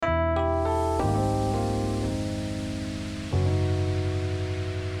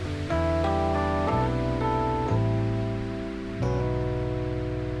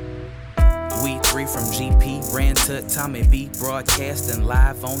GP3 from GP, ran to Tommy B, broadcasting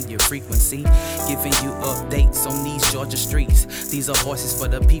live on your frequency, giving you updates on these Georgia streets. These are voices for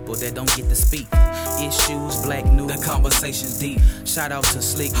the people that don't get to speak. Issues, black news, the conversation's deep. Shout out to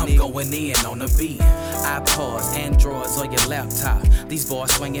Slick Nick, I'm going in on the beat. iPods, Androids, or your laptop. These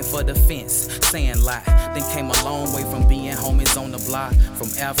boys swinging for the fence, saying lie. Then came a long way from being homies on the block. From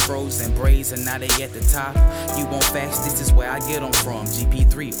afros and braids, and now they at the top. You want facts, this is where I get them from.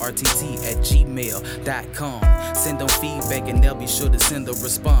 GP3RTT@gmail.com. Send them feedback and they'll be sure to send a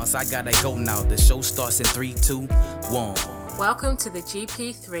response. I gotta go now, the show starts in 3, 2, 1. Welcome to the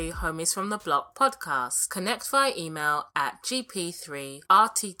GP3 Homies from the Block podcast. Connect via email at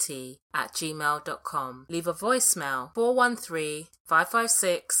gp3rtt@gmail.com. Leave a voicemail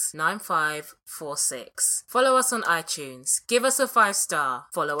 413-556-9546. Follow us on iTunes. Give us a 5-star.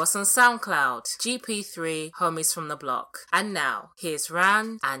 Follow us on SoundCloud. GP3 Homies from the Block. And now, here's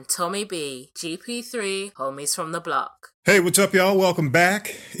Ran and Tommy B. GP3 Homies from the Block. Hey, what's up, y'all? Welcome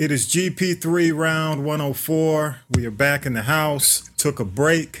back. It is GP3 round 104. We are back in the house. Took a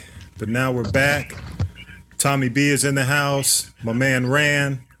break, but now we're back. Tommy B is in the house. My man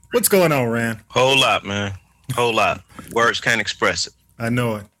Ran. What's going on, Ran? Whole lot, man. Whole lot. Words can't express it. I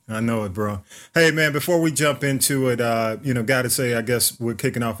know it, bro. Hey, man, before we jump into it, got to say, I guess we're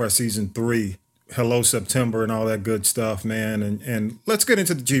kicking off our season 3. Hello, September, and all that good stuff, man. And let's get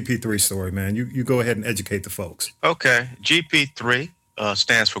into the GP3 story, man. You go ahead and educate the folks. Okay. GP3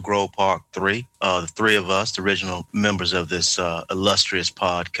 stands for Grove Park 3. The three of us, the original members of this illustrious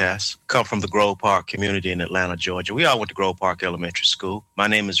podcast, come from the Grove Park community in Atlanta, Georgia. We all went to Grove Park Elementary School. My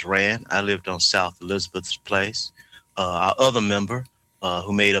name is Rand. I lived on South Elizabeth's Place. Our other member,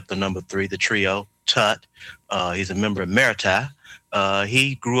 who made up the number 3, the trio, Tut, he's a member of Merita.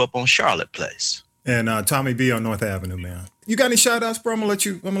 He grew up on Charlotte Place. And Tommy B on North Avenue, man. You got any shout outs, bro? I'm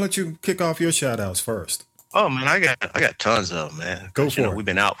gonna let you kick off your shout outs first. Oh man, I got tons of them, man. Go for it. We've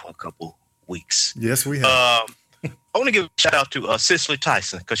been out for a couple weeks. Yes, we have. I want to give a shout out to Cicely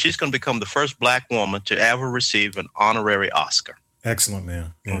Tyson, because she's going to become the first Black woman to ever receive an honorary Oscar. Excellent,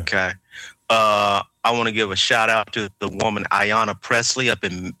 man. Yeah. Okay. I want to give a shout out to the woman Ayanna Presley up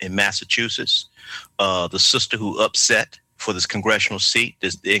in Massachusetts, the sister who upset for this congressional seat,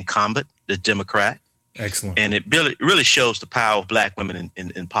 the incumbent, the Democrat. Excellent. And it really shows the power of Black women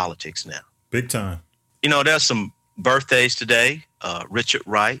in politics now. Big time. You know, there's some birthdays today. Richard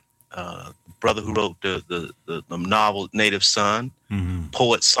Wright, brother who wrote the novel Native Son,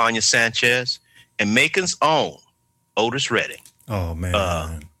 poet Sonia Sanchez, and Macon's own Otis Redding. Oh,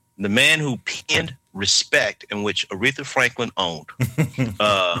 man. The man who penned Respect, in which Aretha Franklin owned.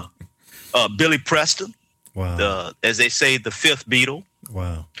 Billy Preston. Wow. As they say, the fifth Beatle.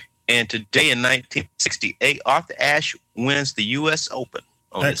 Wow. And today in 1968, Arthur Ashe wins the U.S. Open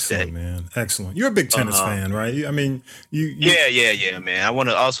on this day. Excellent, man. Excellent. You're a big tennis fan, right? I mean, you... Yeah, man. I want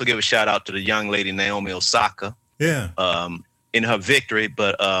to also give a shout out to the young lady, Naomi Osaka. Yeah. In her victory,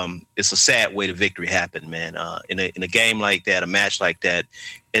 but it's a sad way the victory happened, man. In a game like that, a match like that,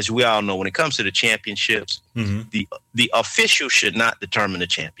 as we all know, when it comes to the championships, the official should not determine the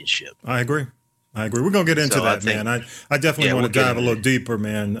championship. I agree. We're going to get into that, man. I definitely want to dive a little deeper,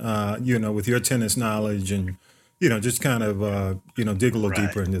 man, with your tennis knowledge and, just kind of, dig a little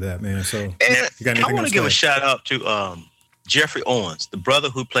deeper into that, man. So and you got anything I want to give a shout out to Jeffrey Owens, the brother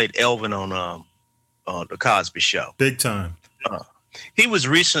who played Elvin on The Cosby Show. Big time. He was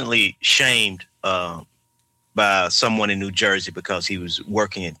recently shamed by someone in New Jersey because he was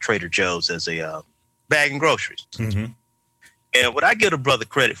working in Trader Joe's as a bagging groceries. Mm-hmm. And what I give a brother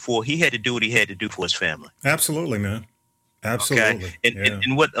credit for, he had to do what he had to do for his family. Absolutely, man. Absolutely. Okay?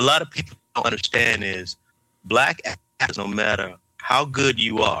 And what a lot of people don't understand is Black actors, no matter how good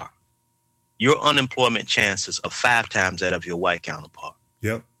you are, your unemployment chances are 5 times that of your white counterpart.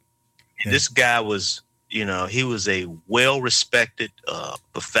 Yep. And this guy was, he was a well-respected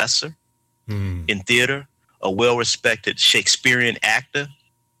professor in theater, a well-respected Shakespearean actor.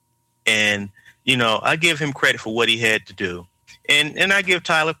 And, I give him credit for what he had to do. And I give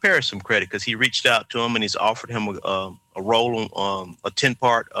Tyler Perry some credit because he reached out to him and he's offered him a role, a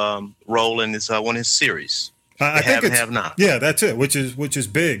 10-part role in one of his series. I think it's, have not. Yeah, that's it. Which is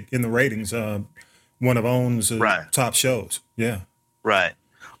big in the ratings. One of Owen's top shows. Yeah. Right.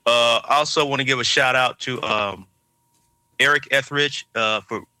 Also want to give a shout out to Eric Etheridge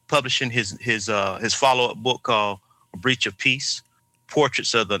for publishing his follow-up book called A Breach of Peace: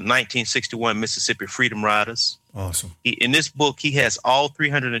 Portraits of the 1961 Mississippi Freedom Riders. Awesome. In this book, he has all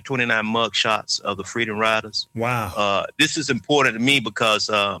 329 mug shots of the Freedom Riders. Wow. This is important to me because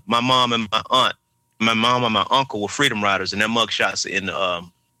my mom and my uncle were Freedom Riders, and their mug shots in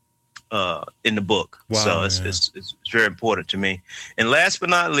in the book. Wow, So it's very important to me. And last but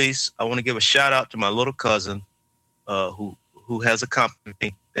not least, I want to give a shout out to my little cousin who has a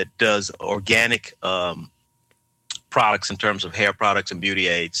company that does organic products in terms of hair products and beauty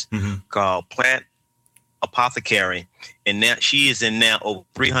aids called Plant Apothecary. And now she is in now over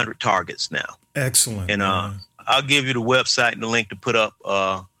 300 targets now. Excellent. And I'll give you the website and the link to put up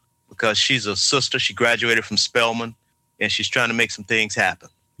because she's a sister. She graduated from Spelman and she's trying to make some things happen.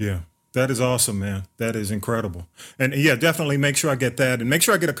 Yeah. That is awesome, man. That is incredible. And yeah, definitely make sure I get that and make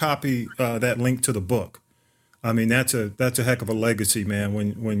sure I get a copy, that link to the book. I mean, that's a heck of a legacy, man.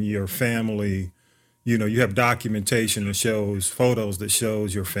 When your family, you know, you have documentation that shows photos that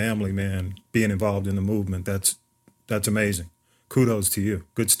shows your family, man, being involved in the movement. That's amazing. Kudos to you.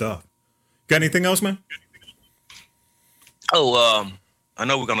 Good stuff. Got anything else, man? I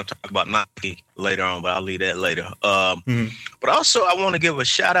know we're going to talk about Nike later on, but I'll leave that later. But also, I want to give a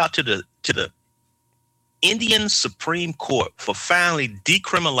shout out to the Indian Supreme Court for finally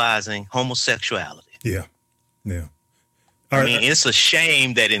decriminalizing homosexuality. Yeah. Yeah. I mean, it's a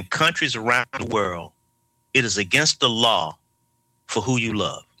shame that in countries around the world, it is against the law for who you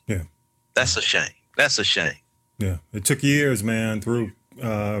love. Yeah. That's a shame. That's a shame. Yeah. It took years, man, through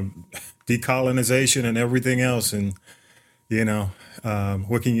decolonization and everything else. And, you know,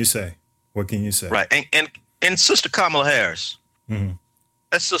 what can you say? What can you say? Right. And Sister Kamala Harris,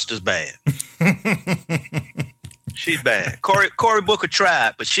 that sister's bad. She's bad. Cory Booker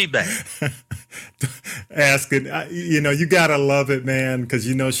tried, but she bad. Asking, you know, you gotta love it, man, because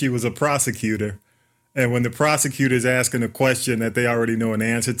you know she was a prosecutor, and when the prosecutor's asking a question that they already know an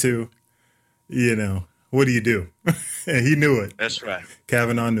answer to, you know, what do? And he knew it. That's right.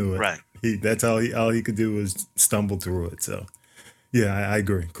 Kavanaugh knew it. Right. That's all he could do was stumble through it. So, yeah, I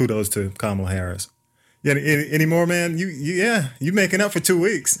agree. Kudos to Kamala Harris. Yeah, any more, man? You making up for 2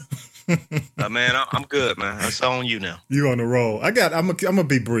 weeks. Man, I'm good, man. It's on you now. You on the roll. I'm gonna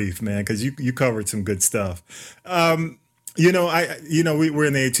be brief, man, because you covered some good stuff. You know, we're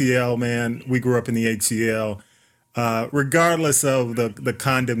in the ATL, man. We grew up in the ATL. Regardless of the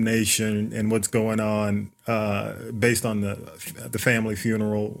condemnation and what's going on, based on the family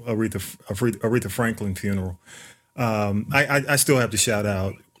funeral, Aretha Franklin funeral, I still have to shout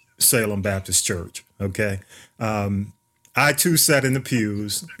out Salem Baptist Church. Okay, I too sat in the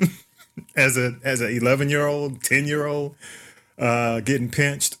pews. As a 11-year-old, 10-year-old, getting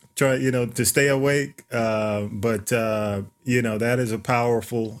pinched, to stay awake. But you know, that is a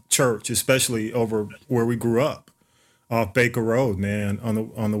powerful church, especially over where we grew up, off Baker Road, man,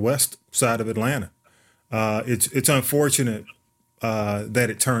 on the west side of Atlanta. It's unfortunate that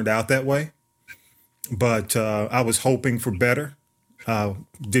it turned out that way, but I was hoping for better.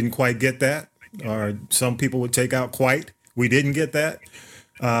 Didn't quite get that, or some people would take out quite. We didn't get that.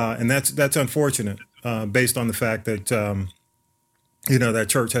 And that's unfortunate, based on the fact that, you know, that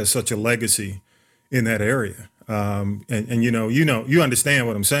church has such a legacy in that area. And you understand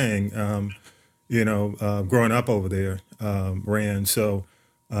what I'm saying, growing up over there, Rand. So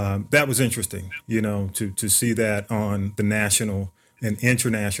that was interesting, you know, to see that on the national and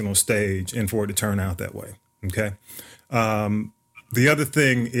international stage and for it to turn out that way. Okay. The other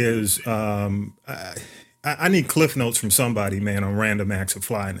thing is, I need cliff notes from somebody, man, on random acts of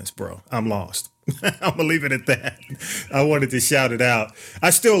flyness, bro. I'm lost. I'm going to leave it at that. I wanted to shout it out. I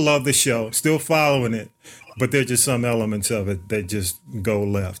still love the show, still following it, but there's just some elements of it that just go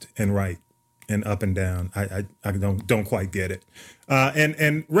left and right and up and down. I don't quite get it.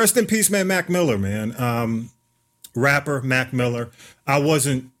 And rest in peace, man, Mac Miller, man. Rapper Mac Miller. I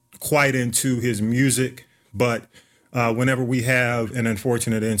wasn't quite into his music, but whenever we have an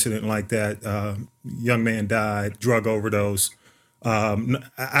unfortunate incident like that, young man died, drug overdose.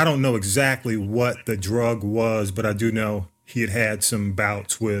 I don't know exactly what the drug was, but I do know he had some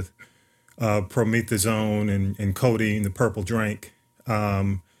bouts with promethazone and codeine, the purple drink.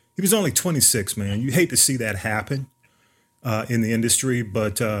 He was only 26, man. You hate to see that happen in the industry,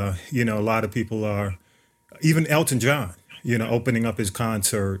 but, a lot of people are, even Elton John, opening up his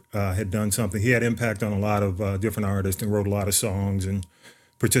concert, had done something. He had impact on a lot of different artists and wrote a lot of songs and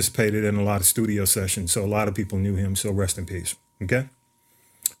participated in a lot of studio sessions. So a lot of people knew him. So rest in peace. Okay.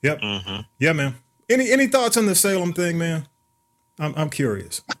 Yep. Mm-hmm. Yeah, man. Any thoughts on the Salem thing, man? I'm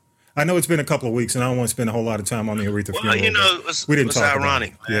curious. I know it's been a couple of weeks, and I don't want to spend a whole lot of time on the Aretha funeral. We didn't talk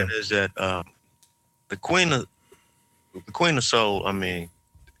ironic, about it. Man, is that the Queen of Soul? I mean,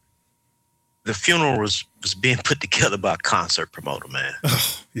 the funeral was being put together by a concert promoter, man.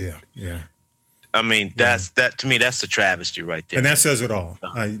 Oh, yeah. I mean, that to me, that's a travesty right there. And that says it all.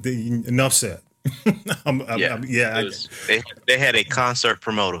 Enough said. They had a concert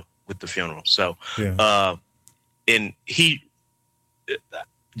promoter with the funeral. So, Yeah. and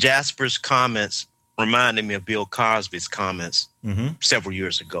Jasper's comments reminded me of Bill Cosby's comments several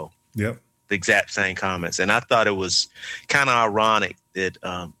years ago. Yep. The exact same comments. And I thought it was kind of ironic that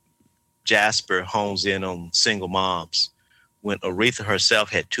Jasper hones in on single moms when Aretha herself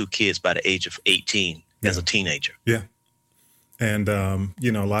had 2 kids by the age of 18 as a teenager. Yeah. And,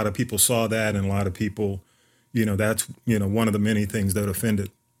 you know, a lot of people saw that, and a lot of people, you know, that's, you know, one of the many things that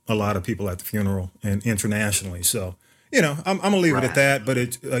offended a lot of people at the funeral and internationally. So, you know, I'm going to leave it at that. But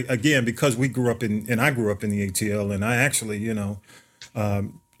it, again, because we grew up in, and I grew up in the ATL, and I actually, you know,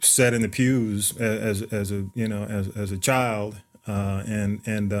 sat in the pews as a, you know, as a child,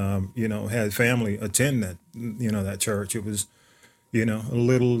 and you know, had family attend that, you know, that church. It was, you know, a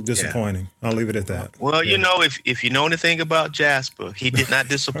little disappointing. I'll leave it at that. Well, you know, if you know anything about Jasper, he did not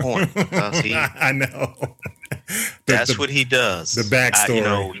disappoint. Because I know. That's what he does. The backstory. You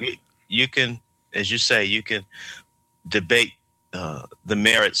know, you can, as you say, you can debate the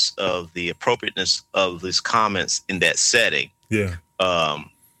merits of the appropriateness of his comments in that setting. Yeah.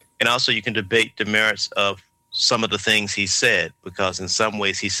 And also you can debate the merits of some of the things he said, because in some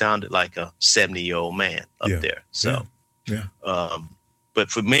ways he sounded like a 70-year-old man up there. So, yeah. But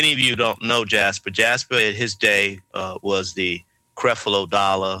for many of you who don't know Jasper at his day was the Creflo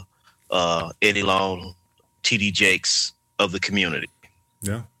Dollar, Eddie Long, T.D. Jakes of the community.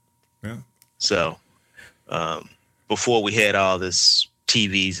 Yeah. Yeah. So before we had all this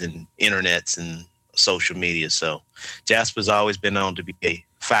TVs and internets and social media. So Jasper's always been known to be a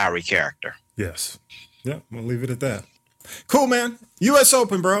fiery character. Yes. Yeah, we'll leave it at that. Cool, man. U.S.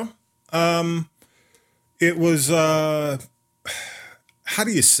 Open, bro. It was, how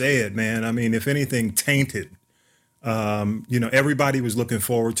do you say it, man? I mean, if anything, tainted. You know, everybody was looking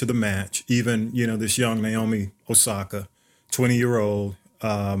forward to the match. Even, you know, this young Naomi Osaka, 20-year-old.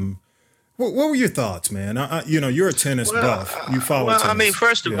 What were your thoughts, man? You know, you're a tennis buff. You follow tennis. I mean,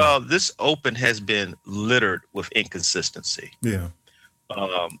 first of all, this Open has been littered with inconsistency. Yeah.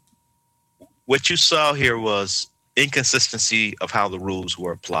 What you saw here was inconsistency of how the rules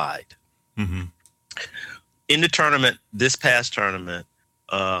were applied. Mm-hmm. In the tournament, this past tournament,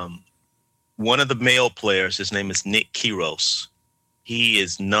 one of the male players, his name is Nick Kyrgios. He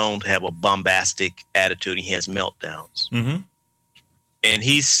is known to have a bombastic attitude. He has meltdowns. Mm-hmm. And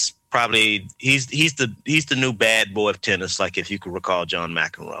he's probably he's the new bad boy of tennis, like if you could recall John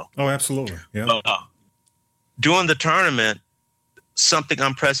McEnroe. Oh, absolutely. Yeah. During the tournament, something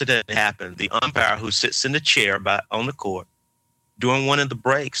unprecedented happened. The umpire, who sits in the chair on the court, during one of the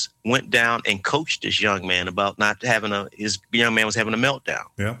breaks, went down and coached this young man about not having his young man was having a meltdown.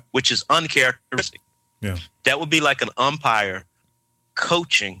 Yeah. Which is uncharacteristic. Yeah. That would be like an umpire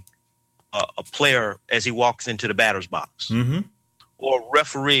coaching a player as he walks into the batter's box. Mm-hmm. Or a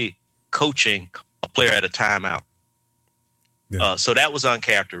referee coaching a player at a timeout. Yeah. So that was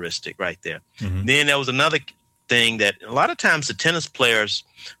uncharacteristic right there. Mm-hmm. Then there was another thing that a lot of times the tennis players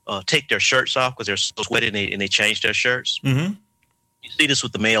take their shirts off because they're so sweaty and they change their shirts. Mm-hmm. You see this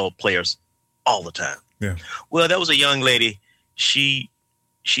with the male players all the time. Yeah. Well, there was a young lady. She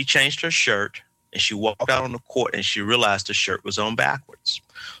changed her shirt and she walked out on the court and she realized the shirt was on backwards.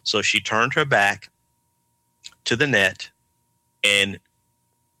 So she turned her back to the net and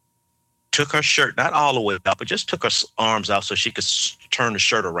took her shirt, not all the way out, but just took her arms out so she could turn the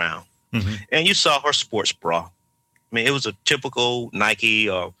shirt around. Mm-hmm. And you saw her sports bra. I mean, it was a typical Nike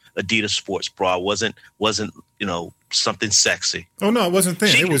or Adidas sports bra. It wasn't, you know, something sexy. Oh, no, it wasn't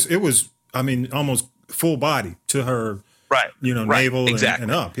thin. It was, I mean, almost full body to her, you know, navel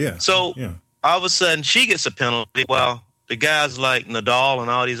and up. Yeah. So all of a sudden she gets a penalty. Well, the guys like Nadal and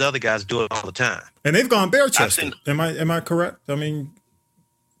all these other guys do it all the time. And they've gone bare chested. Am I correct? I mean,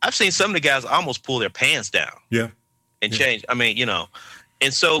 I've seen some of the guys almost pull their pants down. Yeah. And change. I mean, you know,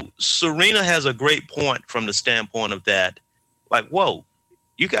 and so Serena has a great point from the standpoint of that. Like, whoa,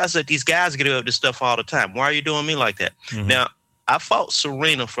 you guys let these guys get away with this stuff all the time. Why are you doing me like that? Mm-hmm. Now, I fault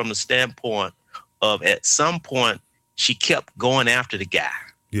Serena from the standpoint of at some point she kept going after the guy.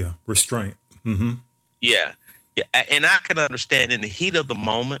 Yeah, restraint. Mm-hmm. Yeah. And I can understand in the heat of the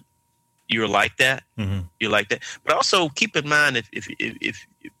moment, you're like that. Mm-hmm. You're like that. But also keep in mind, if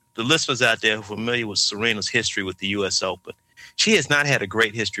the listeners out there who are familiar with Serena's history with the U.S. Open, she has not had a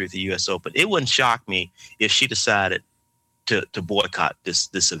great history with the U.S. Open. It wouldn't shock me if she decided to boycott this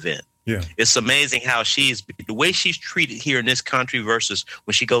event. Yeah. It's amazing how the way she's treated here in this country versus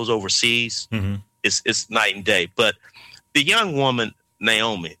when she goes overseas, mm-hmm. it's night and day. But the young woman,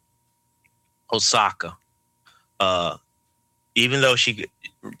 Naomi Osaka, even though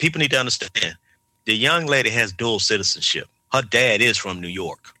people need to understand, the young lady has dual citizenship. Her dad is from New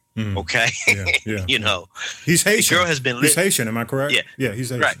York. Okay. Yeah. You know, He's Haitian. The girl has been he's Haitian. Am I correct? Yeah. Yeah, he's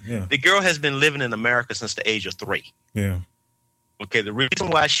Haitian. Right. Yeah. The girl has been living in America since the age of 3. Yeah. Okay. The reason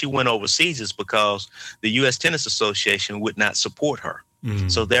why she went overseas is because the U.S. Tennis Association would not support her.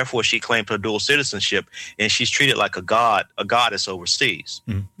 So therefore, she claimed her dual citizenship, and she's treated like a goddess overseas.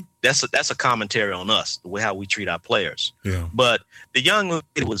 That's a commentary on us, the way how we treat our players. Yeah. But the young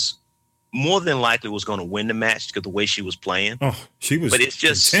lady was more than likely was going to win the match because the way she was playing. Oh, she was. But it's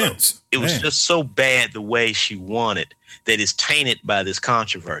just intense. It was just so bad the way she won it that it's tainted by this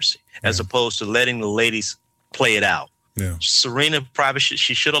controversy, as opposed to letting the ladies play it out. Yeah. Serena probably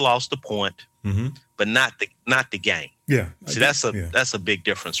she should have lost the point, but not the game. Yeah. See, that's a big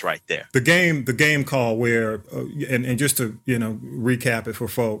difference right there. The game call where, and just to recap it for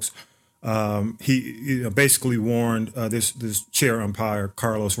folks, he basically warned this chair umpire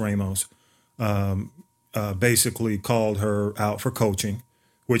Carlos Ramos, basically called her out for coaching,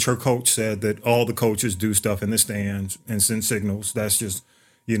 which her coach said that all the coaches do stuff in the stands and send signals. That's just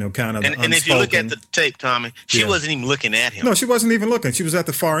kind of and if you look at the tape, Tommy, she wasn't even looking at him. No, she wasn't even looking. She was at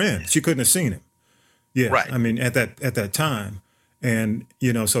the far end. She couldn't have seen him. Yeah, right. I mean, at that time, and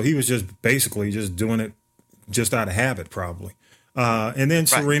so he was just basically just doing it just out of habit, probably. And then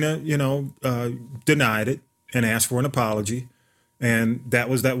Serena, denied it and asked for an apology, and that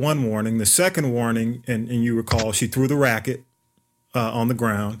was that one warning. The second warning, and you recall, she threw the racket on the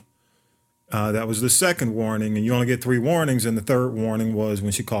ground. That was the second warning, and you only get 3 warnings. And the third warning was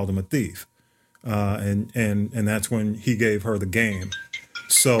when she called him a thief, and that's when he gave her the game.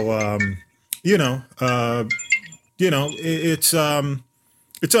 So. It's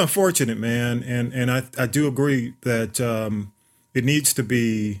unfortunate, man, and I do agree that it needs to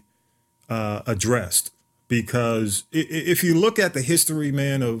be addressed, because if you look at the history,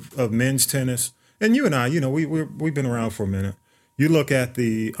 man, of men's tennis, and you and I, we've been around for a minute. You look at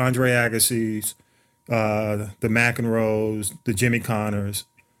the Andre Agassi's, the McEnroes, the Jimmy Connors,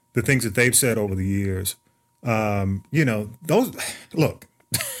 the things that they've said over the years. Those look.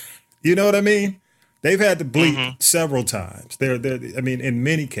 You know what I mean? They've had to bleep several times. They're in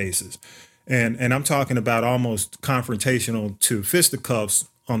many cases. And I'm talking about almost confrontational to fisticuffs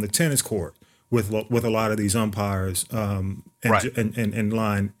on the tennis court with a lot of these umpires and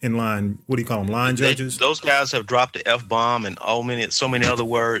line, what do you call them, line judges? Those guys have dropped the F-bomb and so many other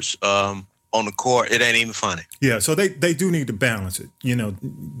words on the court. It ain't even funny. Yeah, so they do need to balance it.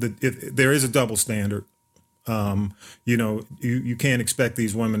 There is a double standard. You can't expect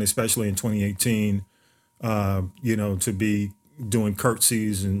these women, especially in 2018, to be doing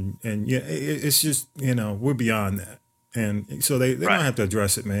curtsies and it's just, we're beyond that. And so they don't have to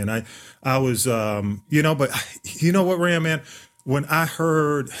address it, man. I was, but you know what, Ram, man, when I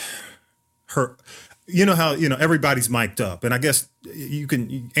heard her, how, everybody's mic'd up, and I guess you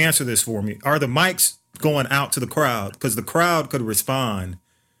can answer this for me. Are the mics going out to the crowd? Because the crowd could respond.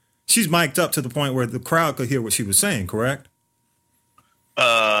 She's mic'd up to the point where the crowd could hear what she was saying, correct?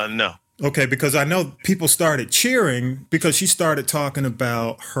 No. Okay, because I know people started cheering because she started talking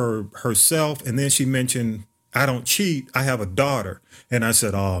about herself, and then she mentioned, I don't cheat, I have a daughter. And I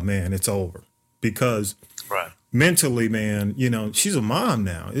said, oh, man, it's over. Because mentally, man, she's a mom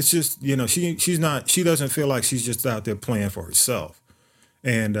now. It's just, she doesn't feel like she's just out there playing for herself.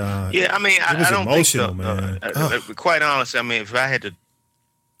 And I don't emotional, think man. Quite honestly, if I had to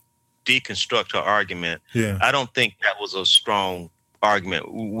deconstruct her argument, I don't think that was a strong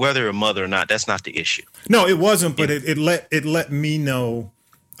argument. Whether a mother or not, that's not the issue. No, it wasn't, but it let me know,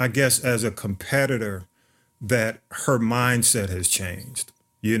 I guess, as a competitor, that her mindset has changed,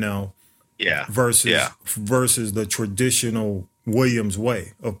 versus the traditional Williams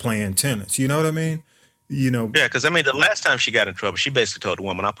way of playing tennis. You know what I mean? Yeah, because the last time she got in trouble, she basically told the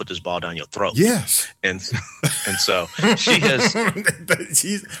woman, "I'll put this ball down your throat." Yes, and so she has. Her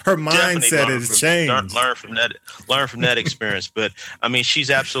mindset has changed. Learn from that experience. But she's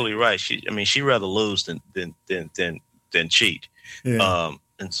absolutely right. She rather lose than cheat. Yeah.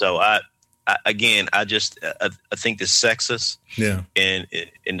 And so I think the sexist. Yeah. And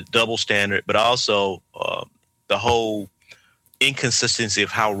the double standard, but also the whole inconsistency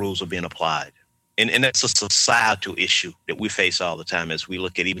of how rules are being applied. And that's a societal issue that we face all the time as we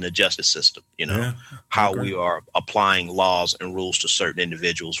look at even the justice system, how we are applying laws and rules to certain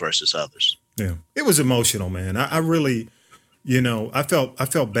individuals versus others. Yeah, it was emotional, man. I really, I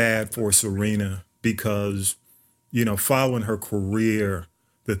felt bad for Serena because, following her career,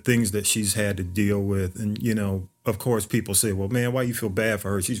 the things that she's had to deal with. And, of course, people say, well, man, why you feel bad for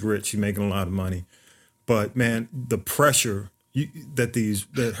her? She's rich. She's making a lot of money. But, man, the pressure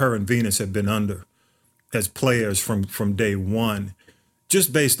that her and Venus have been under as players from day one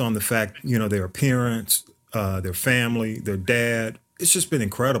just based on the fact, their appearance, their family, their dad. It's just been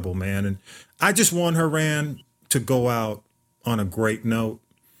incredible, man. And I just want her, Rand, to go out on a great note.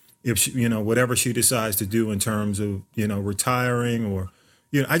 If she, whatever she decides to do in terms of, retiring or,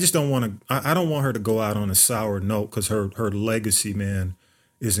 I just don't want to, I don't want her to go out on a sour note because her legacy, man,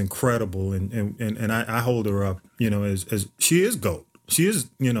 is incredible. And I hold her up, as she is GOAT. She is,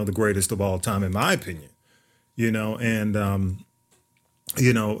 the greatest of all time, in my opinion, and,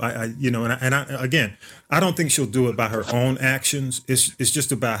 again, I don't think she'll do it by her own actions. It's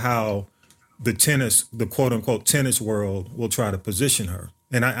just about how the quote unquote tennis world will try to position her.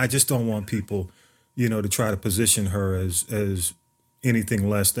 And I just don't want people, to try to position her as anything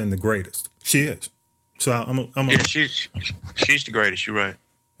less than the greatest. She is. So she's the greatest. You're right.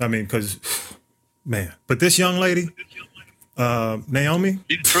 I mean, because, man, but this young lady, Naomi,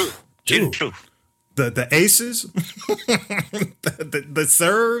 she's the truth. She's the truth. The aces, the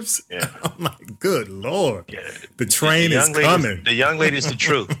serves. Yeah. Oh my good Lord. Yeah. The train is coming. The young lady is the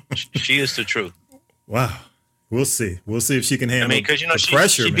truth. She is the truth. Wow. We'll see. We'll see if she can handle because the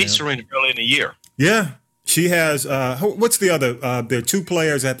pressure. She beat Serena early in the year. Yeah. She has what's the other there are two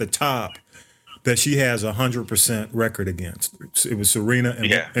players at the top that she has 100% record against. It was Serena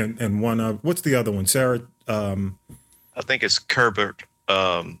and one of what's the other one? Sarah I think it's Herbert.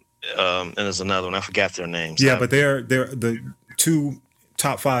 And there's another one. I forgot their names. Yeah, but they're the two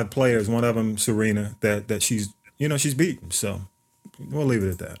top 5 players. One of them, Serena, that she's she's beaten. So we'll leave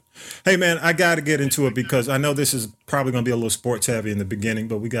it at that. Hey man, I got to get into it because I know this is probably going to be a little sports heavy in the beginning,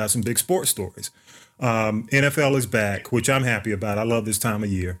 but we got some big sports stories. NFL is back, which I'm happy about. I love this time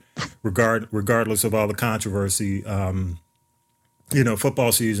of year, regardless of all the controversy.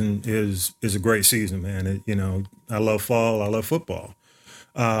 Football season is a great season, man. I love fall. I love football.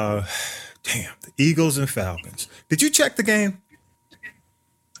 Damn, the Eagles and Falcons. Did you check the game?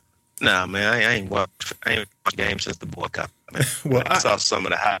 Nah, man, I ain't watched the game since the boycott. Well, I saw some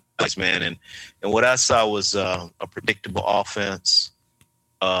of the highlights, man, and what I saw was a predictable offense.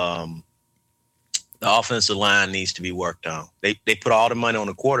 The offensive line needs to be worked on. They put all the money on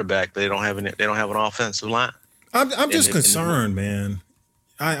the quarterback, but they don't have an offensive line. I'm just concerned, man.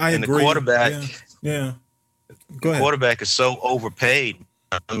 I agree. The quarterback, yeah. Go ahead. Quarterback is so overpaid.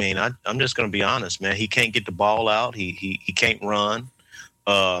 I mean, I'm just going to be honest, man. He can't get the ball out. He can't run.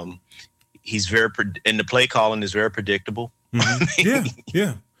 He's and the play calling is very predictable. Mm-hmm.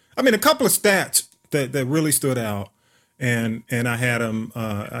 Yeah. I mean, a couple of stats that really stood out, and I had them.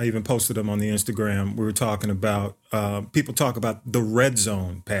 I even posted them on the Instagram. We were talking about people talk about the red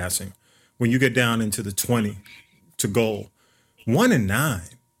zone passing when you get down into the 20 to goal, 1 in 9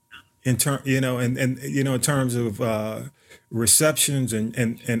 in terms of receptions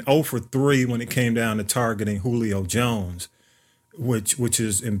and 0 for 3 when it came down to targeting Julio Jones, which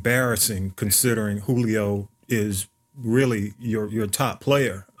is embarrassing considering Julio is really your top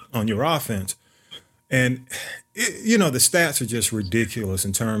player on your offense. And, the stats are just ridiculous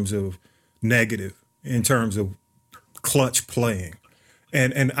in terms of negative, in terms of clutch playing.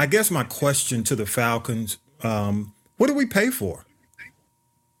 And I guess my question to the Falcons, what do we pay for?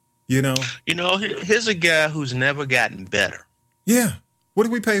 Here's a guy who's never gotten better. Yeah. What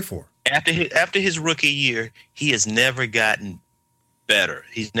do we pay for? After his rookie year, he has never gotten better.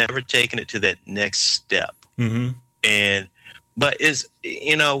 He's never taken it to that next step. Mm-hmm. But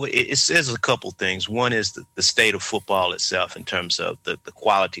it says a couple things. One is the state of football itself in terms of the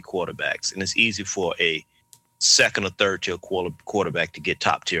quality quarterbacks. And it's easy for a second or third tier quarterback to get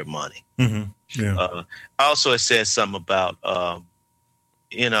top tier money. Mm-hmm. Yeah. Also, it says something about,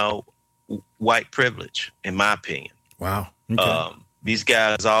 white privilege, in my opinion. Wow. Okay. These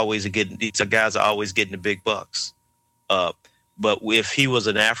guys are always getting the big bucks. But if he was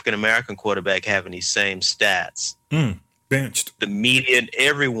an African American quarterback having these same stats, benched, the media and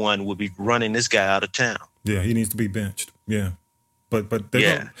everyone would be running this guy out of town. Yeah, he needs to be benched. Yeah, but they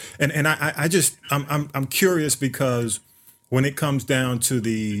don't. And I'm curious because when it comes down to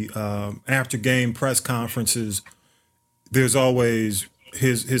the after game press conferences, there's always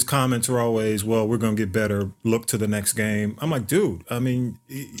his comments are always, well, we're going to get better. Look to the next game. I'm like, dude, I mean,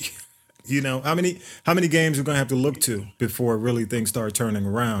 how many games we're going to have to look to before really things start turning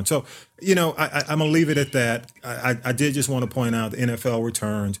around. So, I'm going to leave it at that. I did just want to point out the NFL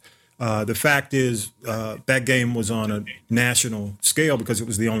returns. The fact is that game was on a national scale because it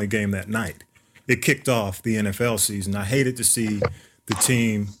was the only game that night. It kicked off the NFL season. I hated to see the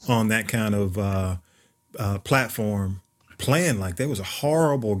team on that kind of platform playing like that. It was a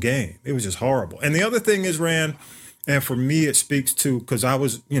horrible game. It was just horrible. And the other thing is, Rand, and for me, it speaks to, because I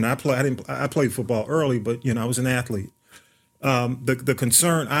was, I played football early, but, I was an athlete. The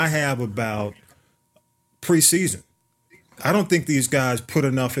concern I have about preseason, I don't think these guys put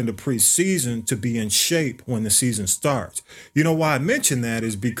enough into preseason to be in shape when the season starts. You know why I mention that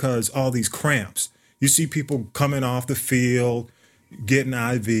is because all these cramps. You see people coming off the field, getting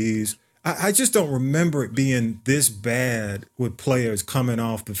IVs. I just don't remember it being this bad with players coming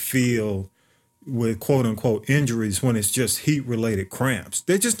off the field with quote unquote injuries when it's just heat related cramps.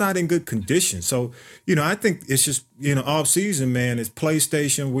 They're just not in good condition. So, I think it's just, off season, man, it's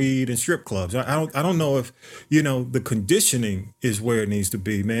PlayStation, weed, and strip clubs. I don't know if, the conditioning is where it needs to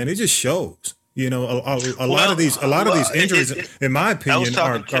be, man. It just shows. A lot of these injuries, in my opinion,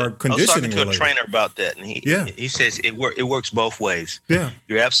 are conditioning related. I was talking to a trainer about that, and he says it works both ways. Yeah,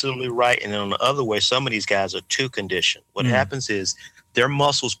 you're absolutely right. And on the other way, some of these guys are too conditioned. What happens is their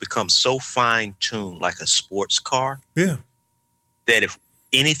muscles become so fine-tuned, like a sports car, that if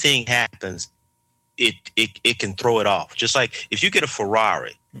anything happens, it can throw it off. Just like if you get a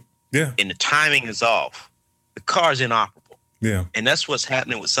Ferrari, and the timing is off, the car's inoperable. Yeah, and that's what's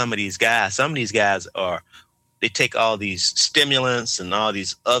happening with some of these guys. Some of these guys they take all these stimulants and all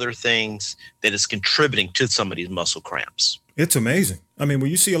these other things that is contributing to some of these muscle cramps. It's amazing. I mean,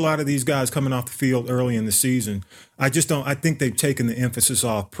 when you see a lot of these guys coming off the field early in the season, I think they've taken the emphasis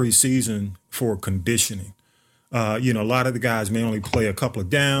off preseason for conditioning. A lot of the guys may only play a couple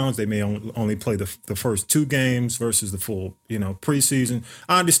of downs. They may only play the first 2 games versus the full, preseason.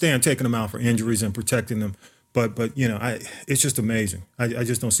 I understand taking them out for injuries and protecting them. But it's just amazing. I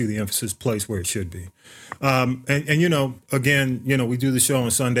just don't see the emphasis placed where it should be. Again, we do the show on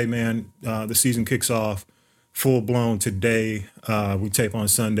Sunday, man. The season kicks off full blown today. We tape on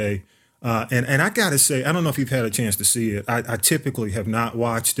Sunday. And I got to say, I don't know if you've had a chance to see it. I typically have not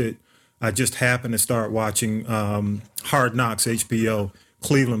watched it. I just happened to start watching Hard Knocks, HBO,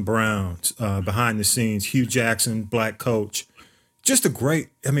 Cleveland Browns, behind the scenes, Hugh Jackson, black coach. Just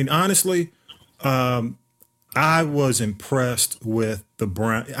honestly, I was impressed with the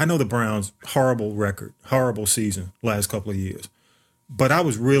Browns. I know the Browns, horrible record, horrible season last couple of years. But I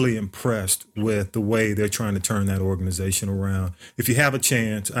was really impressed with the way they're trying to turn that organization around. If you have a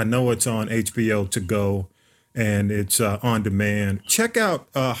chance, I know it's on HBO to go and it's on demand. Check out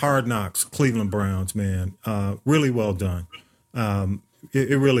Hard Knocks, Cleveland Browns, man. Really well done.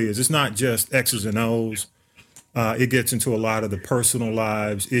 It really is. It's not just X's and O's. It gets into a lot of the personal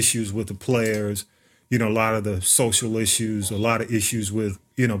lives, issues with the players, a lot of the social issues, a lot of issues with,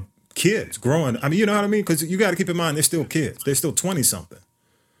 kids growing. I mean, you know what I mean? Because you got to keep in mind, they're still kids. They're still 20-something.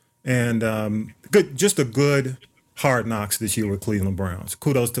 And just a good Hard Knocks this year with Cleveland Browns.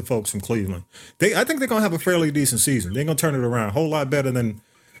 Kudos to folks from Cleveland. I think they're going to have a fairly decent season. They're going to turn it around a whole lot better than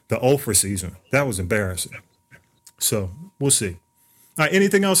the Oprah season. That was embarrassing. So we'll see. All right,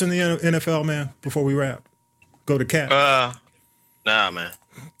 anything else in the NFL, man, before we wrap? Go to Cap. Nah, man.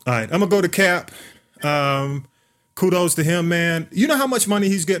 All right, I'm going to go to Cap. Kudos to him, man. You know how much money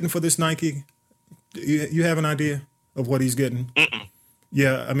he's getting for this Nike? You have an idea of what he's getting? Mm-mm.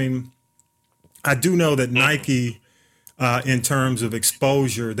 Yeah, I mean, I do know that Nike, in terms of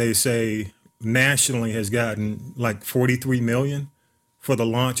exposure, they say nationally has gotten like $43 million for the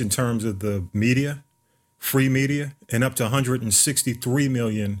launch in terms of the media, free media, and up to $163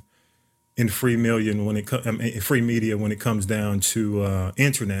 million in free media when it comes down to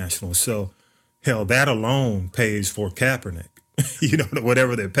international. So, hell, that alone pays for Kaepernick,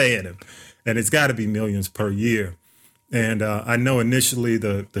 whatever they're paying him. And it's got to be millions per year. And I know initially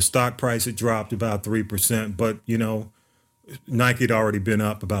the stock price had dropped about 3%, but, Nike had already been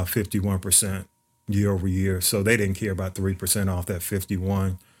up about 51% year over year. So they didn't care about 3% off that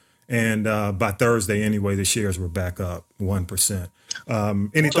 51. And by Thursday, anyway, the shares were back up 1%.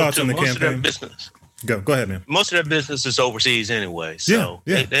 Any thoughts on the campaign? Most of their business. Go ahead, man. Most of their business is overseas anyway, so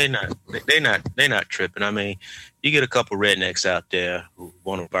they're not tripping. I mean, you get a couple rednecks out there who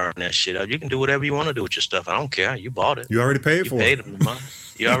want to burn that shit up. You can do whatever you want to do with your stuff. I don't care. You bought it. You already paid for it. You paid them the money.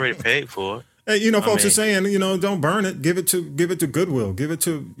 You already paid for it. Hey, folks are saying, don't burn it. Give it to Goodwill. Give it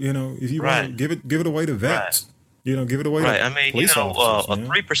to, if you want, give it away to vets. Right. Give it away to police officers. A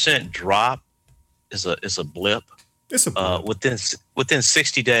 3% drop is a blip. It's a blip. Within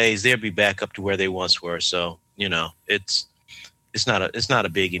 60 days, they'll be back up to where they once were. So it's not a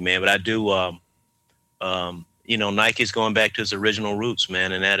biggie, man. But I do, Nike's going back to its original roots,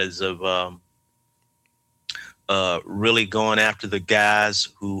 man, and that is of really going after the guys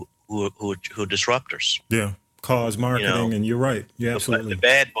who are disruptors. Yeah. Cause marketing, and you're right. Yeah, absolutely. The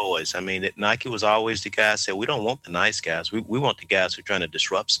bad boys. I mean, Nike was always the guy said, we don't want the nice guys. We want the guys who are trying to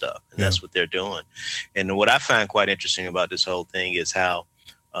disrupt stuff. And that's what they're doing. And what I find quite interesting about this whole thing is how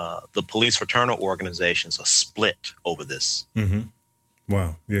the police fraternal organizations are split over this. Mm-hmm.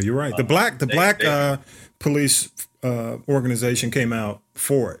 Wow. Yeah, you're right. The black police organization came out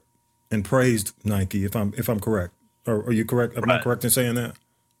for it and praised Nike. If I'm correct, or are you correct? Am I correct in saying that?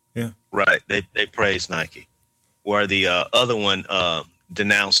 Yeah. Right. They praised Nike, where the other one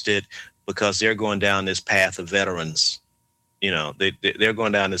denounced it because they're going down this path of veterans. They're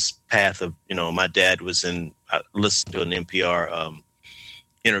going down this path of, my dad was I listened to an NPR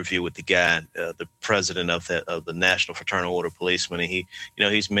interview with the guy, the president of the National Fraternal Order Policemen,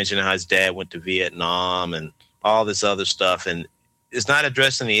 and he's mentioning how his dad went to Vietnam and all this other stuff, and it's not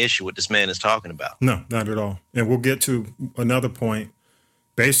addressing the issue what this man is talking about. No, not at all. And we'll get to another point.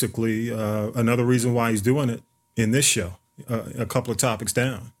 Basically, another reason why he's doing it in this show, a couple of topics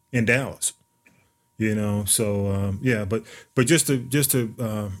down in Dallas. So but just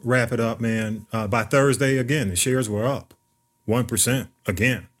to wrap it up, man. By Thursday, again, the shares were up 1%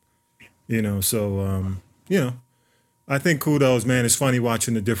 again. I think kudos, man. It's funny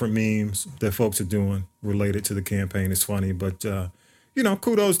watching the different memes that folks are doing related to the campaign. It's funny, but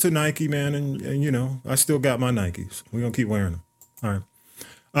kudos to Nike, man. And I still got my Nikes. We're gonna keep wearing them. All right.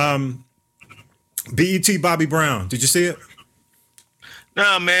 BET Bobby Brown. Did you see it?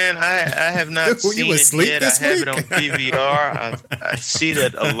 No, man, I have not seen it yet. I have it on PVR. I see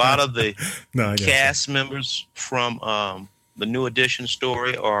that a lot of the cast members from the New Edition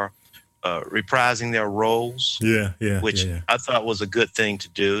story are reprising their roles. Which I thought was a good thing to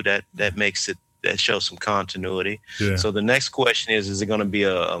do. That makes it, that shows some continuity. Yeah. So the next question is it going to be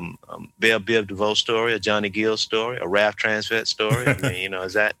a Belle Biv DeVoe story, a Johnny Gill story, a Ralph Transvet story? I mean,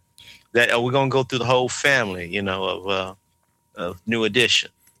 is that are we going to go through the whole family, of New Edition?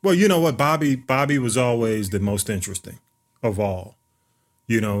 Well, you know what, Bobby was always the most interesting of all.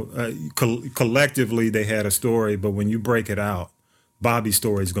 Collectively they had a story, but when you break it out, Bobby's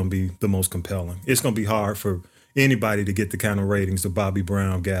story is going to be the most compelling. It's going to be hard for anybody to get the kind of ratings that Bobby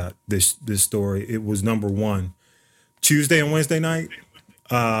Brown got this story. It was number one Tuesday and Wednesday night,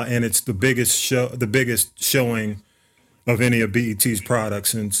 and it's the biggest showing of any of BET's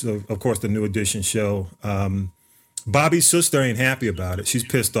products, and so, of course, the New Edition show. Bobby's sister ain't happy about it. She's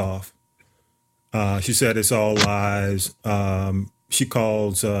pissed off. She said it's all lies. She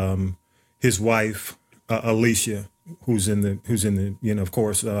calls his wife Alicia, who's in the of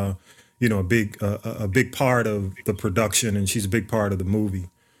course a big part of the production, and she's a big part of the movie.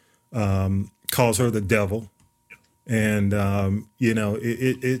 Calls her the devil, and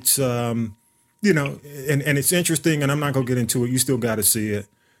it's and it's interesting, and I'm not gonna get into it. You still got to see it.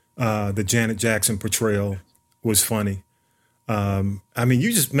 The Janet Jackson portrayal was funny. The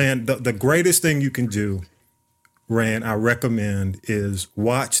greatest thing you can do, Rand, I recommend, is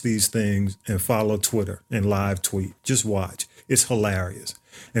watch these things and follow Twitter and live tweet. Just watch. It's hilarious.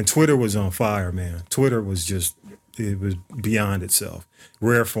 And Twitter was on fire, man. Twitter was it was beyond itself.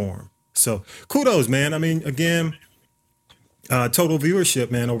 Rare form. So kudos, man. I mean, again, total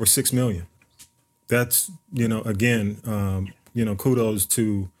viewership, man, over 6 million. That's, kudos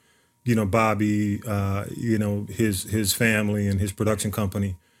to, Bobby, his family and his production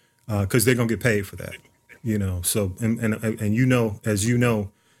company, because they're going to get paid for that. So, and as you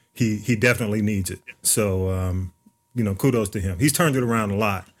know, he definitely needs it. So, kudos to him. He's turned it around a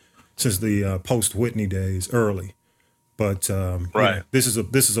lot since the post Whitney days early, but this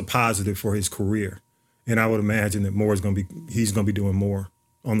is a positive for his career, and I would imagine that he's going to be doing more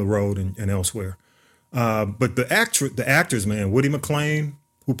on the road and elsewhere. But the actors, man, Woody McClain,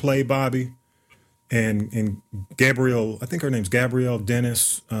 who played Bobby, and Gabrielle, I think her name's Gabrielle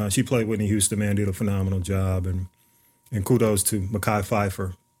Dennis. She played Whitney Houston, man, did a phenomenal job. And kudos to Mekhi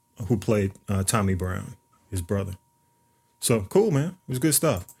Phifer, who played Tommy Brown, his brother. So cool, man. It was good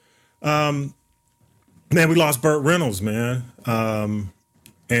stuff. Man, we lost Burt Reynolds, man.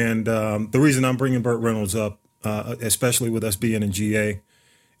 And the reason I'm bringing Burt Reynolds up, especially with us being in GA,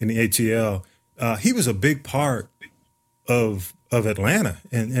 in the ATL, he was a big part of Atlanta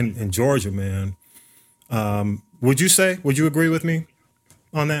and Georgia, man. Would you agree with me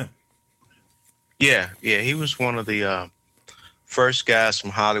on that? Yeah. He was one of the first guys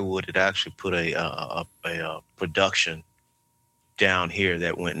from Hollywood that actually put a production down here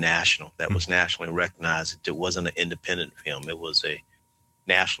that went national, that was nationally recognized. It wasn't an independent film. It was a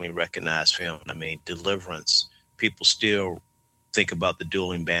nationally recognized film. I mean, Deliverance, people still think about the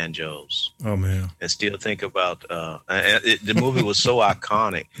dueling banjos. Oh, man. And still think about, the movie was so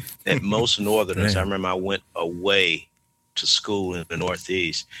iconic that most Northerners, I remember I went away to school in the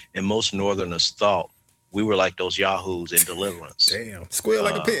Northeast, and most Northerners thought we were like those yahoos in Deliverance. Damn, squeal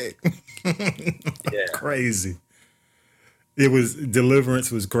like a pig. Yeah. Crazy.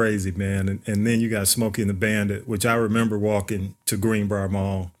 Deliverance was crazy, man. And then you got Smokey and the Bandit, which I remember walking to Greenbrier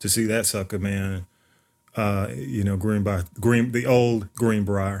Mall to see that sucker, man. The old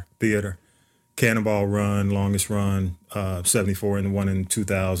Greenbrier Theater. Cannonball Run, Longest Run, 74 and the one in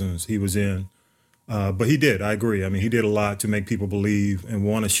 2000s he was in. But he did, I agree. I mean, he did a lot to make people believe and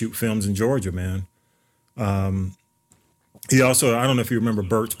want to shoot films in Georgia, man. He also, I don't know if you remember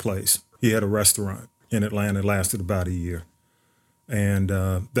Burt's Place. He had a restaurant in Atlanta. It lasted about a year. And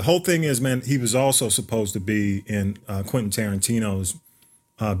the whole thing is, man, he was also supposed to be in Quentin Tarantino's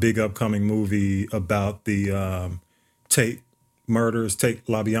big upcoming movie about the Tate murders, Tate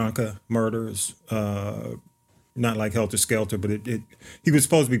LaBianca murders. Not like Helter Skelter, but he was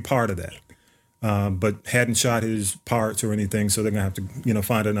supposed to be part of that. But hadn't shot his parts or anything, so they're gonna have to,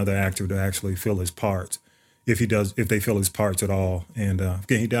 find another actor to actually fill his parts, if they fill his parts at all. And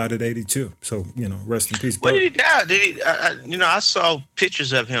again, he died at 82. So rest in peace. When did he die? I saw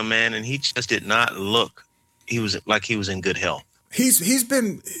pictures of him, man, and he just did not look. He was in good health. He's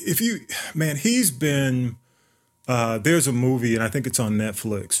been. There's a movie, and I think it's on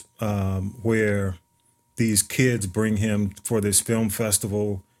Netflix, where these kids bring him for this film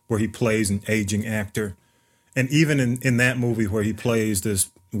festival where he plays an aging actor. And even in that movie where he plays this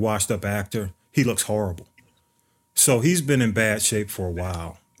washed up actor, he looks horrible. So he's been in bad shape for a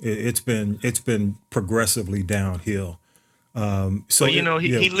while. It's been progressively downhill. He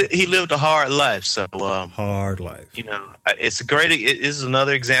lived a hard life. So hard life. It is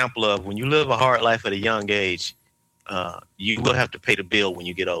another example of when you live a hard life at a young age, you will have to pay the bill when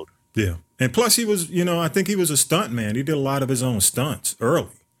you get older. Yeah. And plus he was, I think he was a stunt man. He did a lot of his own stunts early.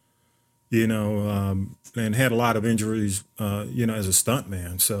 And had a lot of injuries, as a stunt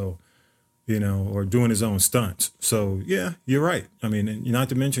man. So, or doing his own stunts. So yeah, you're right. I mean, not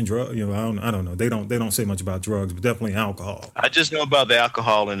to mention drugs. I don't know. They don't say much about drugs, but definitely alcohol. I just know about the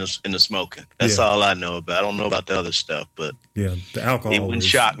alcohol and the smoking. That's all I know about. I don't know about the other stuff, but yeah, the alcohol. It wouldn't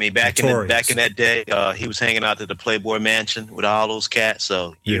shock me back in that day. He was hanging out at the Playboy Mansion with all those cats.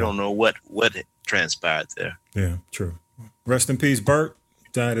 So you don't know what transpired there. Yeah, true. Rest in peace, Burt.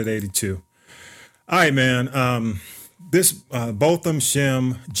 Died at 82. All right, man. This Botham,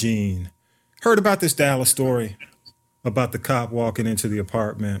 Shem, Gene. Heard about this Dallas story about the cop walking into the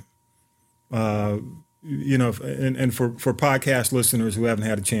apartment. And for podcast listeners who haven't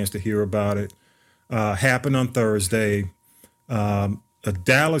had a chance to hear about it, happened on Thursday. A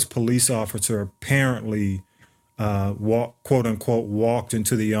Dallas police officer apparently quote unquote walked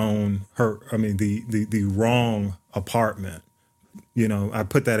into the wrong apartment. I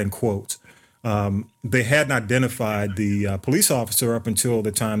put that in quotes. They hadn't identified the police officer up until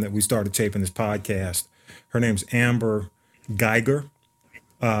the time that we started taping this podcast. Her name's Amber Geiger.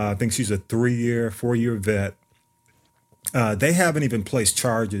 I think she's a 4-year vet. They haven't even placed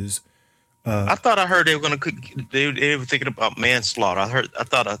charges. I thought I heard they were thinking about manslaughter. I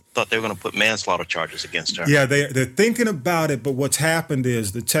thought they were going to put manslaughter charges against her. Yeah, they're thinking about it, but what's happened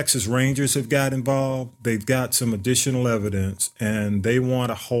is the Texas Rangers have got involved. They've got some additional evidence, and they want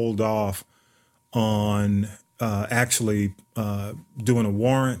to hold off on actually doing a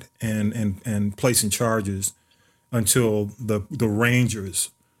warrant and placing charges until the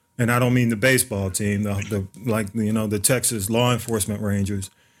Rangers, and I don't mean the baseball team, the Texas law enforcement Rangers.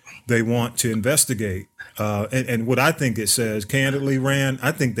 They want to investigate, and what I think it says, candidly, Rand,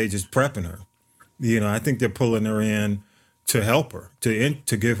 I think they just prepping her. I think they're pulling her in to help her, to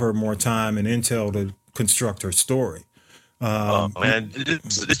give her more time and intel to construct her story.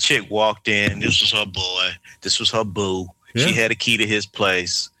 This chick walked in. This was her boy. This was her boo. Yeah. She had a key to his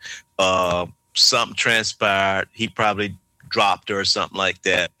place. Something transpired. He probably dropped her or something like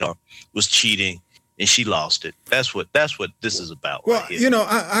that, or was cheating, and she lost it. That's what this is about. Well, right,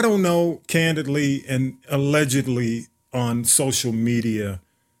 I don't know, candidly, and allegedly on social media,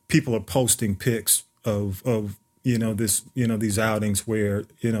 people are posting pics of these outings where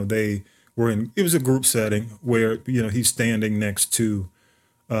they were in. It was a group setting where he's standing next to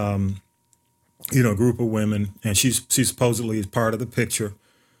a group of women, and she supposedly is part of the picture.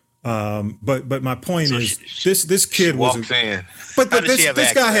 But my point is, this kid was a fan. But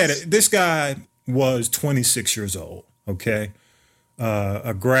this guy was 26 years old. Okay,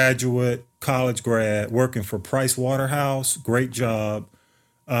 a graduate, college grad, working for Price Waterhouse. Great job.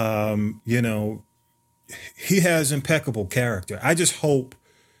 He has impeccable character. I just hope,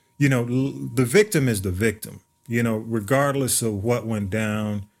 the victim is the victim. Regardless of what went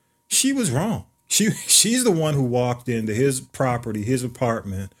down, she was wrong. She's the one who walked into his property, his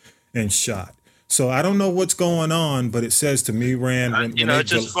apartment, and shot. So I don't know what's going on, but it says to me, Rand. It's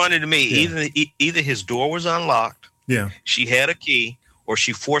just funny to me. Yeah. Either his door was unlocked, Yeah. She had a key, or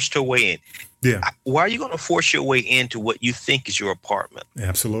she forced her way in. Yeah. Why are you going to force your way into what you think is your apartment?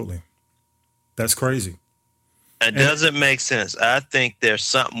 Absolutely. That's crazy. It doesn't make sense. I think there's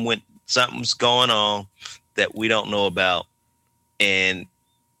something's going on that we don't know about, and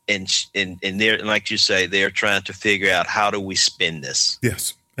they're, like you say, they're trying to figure out, how do we spin this?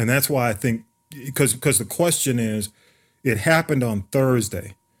 Yes. And that's why I think, because the question is, it happened on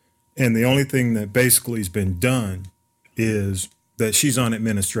Thursday, and the only thing that basically has been done is that she's on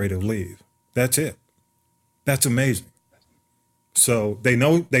administrative leave. That's it. That's amazing. So they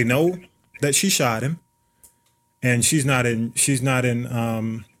know that she shot him, and she's not in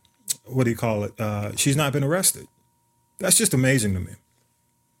what do you call it? She's not been arrested. That's just amazing to me.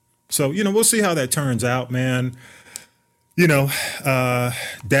 So, we'll see how that turns out, man.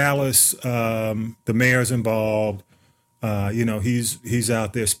 Dallas, the mayor's involved. He's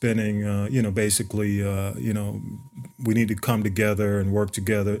out there spinning, basically, we need to come together and work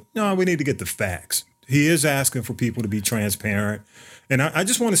together. No, we need to get the facts. He is asking for people to be transparent. And I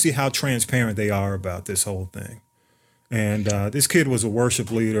just want to see how transparent they are about this whole thing. And this kid was a worship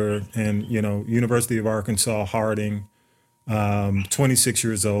leader in, University of Arkansas, Harding, 26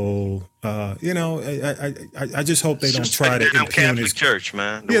 years old. I just hope they don't try to impugn Catholic Church,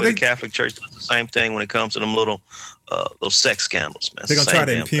 man. The Catholic Church does the same thing when it comes to them little those sex scandals, man. They're going to try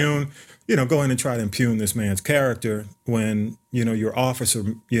to impugn, go in and try to impugn this man's character when, your officer,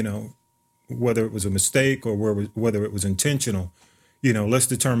 whether it was a mistake or whether it was intentional, let's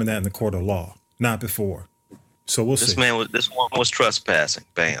determine that in the court of law, not before. So we'll see. This one was trespassing.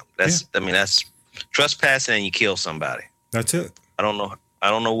 Bam. That's trespassing, and you kill somebody. That's it. I don't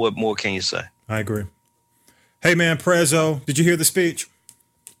know what more can you say. I agree. Hey, man, Prezzo, did you hear the speech?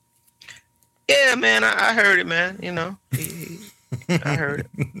 Yeah, man, I heard it, man. I heard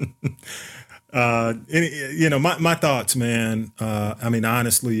it. My thoughts, man.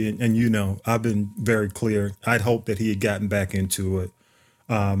 Honestly, and I've been very clear. I'd hope that he had gotten back into it.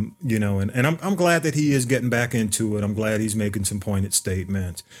 And I'm glad that he is getting back into it. I'm glad he's making some pointed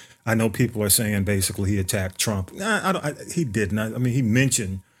statements. I know people are saying basically he attacked Trump. He didn't. He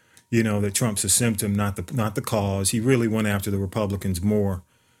mentioned, that Trump's a symptom, not the cause. He really went after the Republicans more,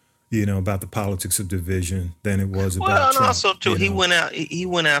 about the politics of division than it was about Trump. And also too, he went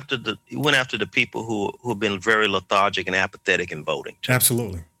after the people who have been very lethargic and apathetic in voting too.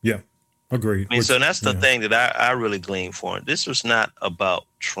 Absolutely, yeah, agreed. So that's the thing that I really glean for him. This was not about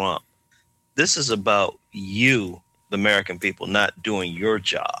Trump. This is about you, the American people, not doing your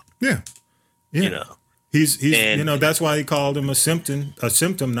job. Yeah. He's that's why he called him a symptom,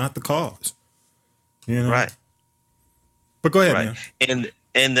 not the cause. Right. But go ahead, man.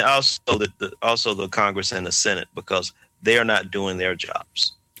 And also the Congress and the Senate, because they are not doing their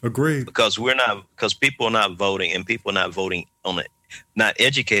jobs. Agreed. Because people are not voting, and people are not voting on it, not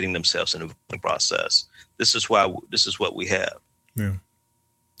educating themselves in the voting process. This is what we have. Yeah.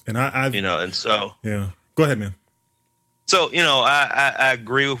 And and so yeah. Go ahead, man. So, I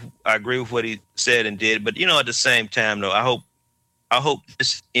agree with what he said and did, but at the same time though, I hope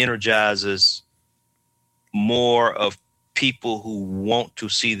this energizes more of people who want to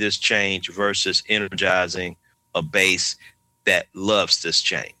see this change versus energizing a base that loves this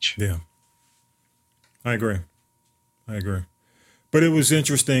change. Yeah. I agree. But it was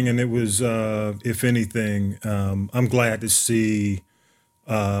interesting, and it was, if anything, I'm glad to see,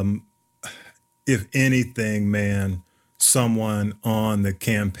 if anything, man, someone on the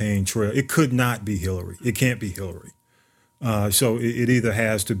campaign trail. It could not be Hillary. It can't be Hillary. So it either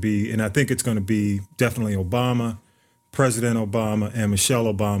has to be, and I think it's going to be definitely Obama, President Obama, and Michelle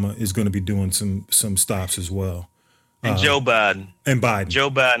Obama is going to be doing some stops as well. And Joe Biden. And Biden. Joe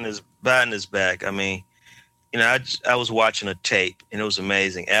Biden is back. I was watching a tape, and it was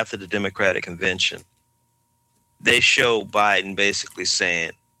amazing. After the Democratic convention, they showed Biden basically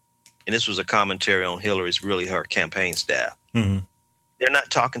saying, and this was a commentary on Hillary's, really her campaign staff. Mm-hmm. They're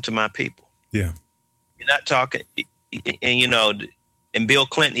not talking to my people. Yeah. You're not talking, and and Bill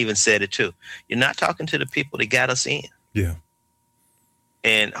Clinton even said it too. You're not talking to the people that got us in. Yeah.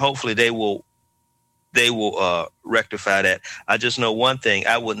 And hopefully they will rectify that. I just know one thing: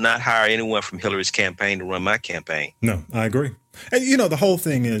 I would not hire anyone from Hillary's campaign to run my campaign. No, I agree. And the whole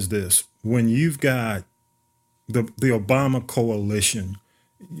thing is this: when you've got the Obama coalition.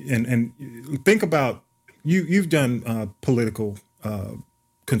 And think about you've done political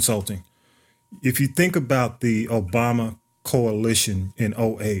consulting. If you think about the Obama coalition in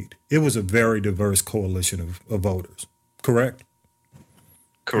 2008, it was a very diverse coalition of voters, correct?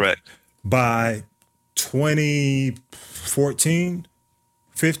 Correct. By 2014,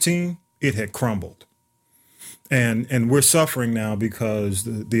 15, it had crumbled. And we're suffering now because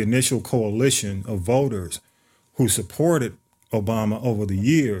the initial coalition of voters who supported Obama over the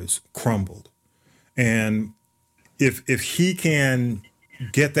years crumbled. And if he can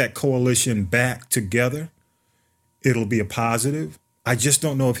get that coalition back together, it'll be a positive. I just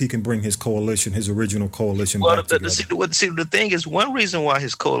don't know if he can bring his original coalition back together. The thing is, one reason why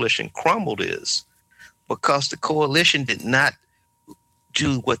his coalition crumbled is because the coalition did not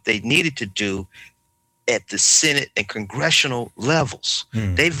do what they needed to do at the Senate and congressional levels.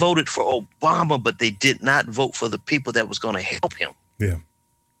 They voted for Obama, but they did not vote for the people that was going to help him. Yeah.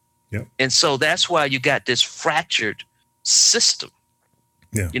 Yep. And so that's why you got this fractured system.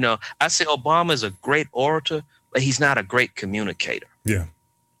 Yeah. You know, I say Obama is a great orator, but he's not a great communicator. Yeah.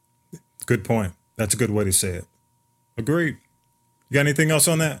 Good point. That's a good way to say it. Agreed. You got anything else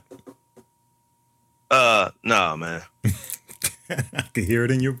on that? No, man. I can hear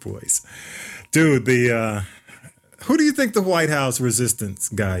it in your voice. Dude, who do you think the White House resistance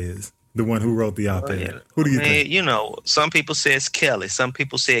guy is? The one who wrote the op-ed. Yeah. Who do you think? You know, some people say it's Kelly. Some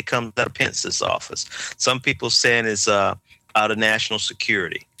people say it comes out of Pence's office. Some people saying it's out of national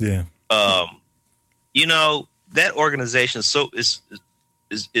security. Yeah. You know, that organization is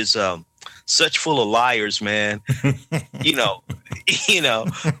such full of liars, man.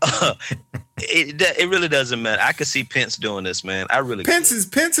 It really doesn't matter. I could see Pence doing this, man. Pence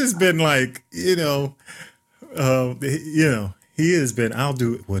has been like, he has been, I'll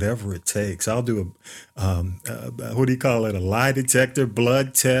do whatever it takes. I'll do what do you call it? A lie detector,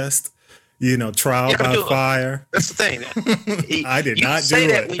 blood test, trial by fire. That's the thing. I did not do say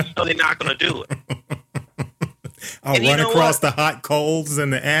that it. when you know they're not going to do it. I'll run across the hot coals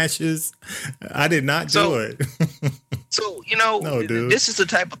and the ashes. I did not do it. So, No, dude. This is the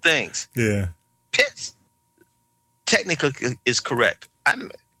type of things. Yeah. Pence technically is correct.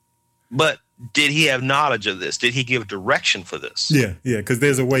 But did he have knowledge of this? Did he give direction for this? Yeah, because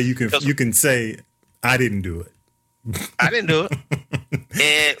there's a way you can say, I didn't do it. I didn't do it.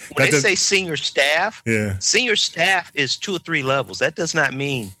 And when they say senior staff, senior staff is 2 or 3 levels. That does not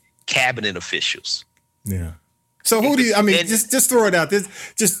mean cabinet officials. Yeah. So who do you? I mean, just throw it out.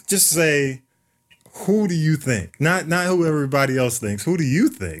 Just say, who do you think? Not who everybody else thinks. Who do you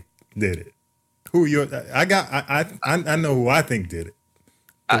think did it? Who you? I know who I think did it.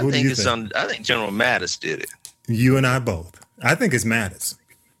 I think General Mattis did it. You and I both. I think it's Mattis.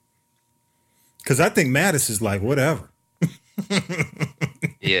 Because I think Mattis is like whatever.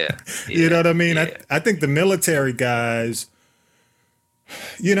 Yeah. You know what I mean? Yeah. I think the military guys.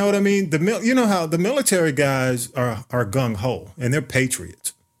 You know what I mean? You know how the military guys are gung ho and they're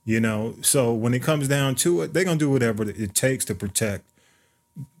patriots. So when it comes down to it, they're gonna do whatever it takes to protect.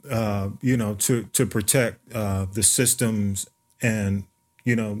 To protect the systems and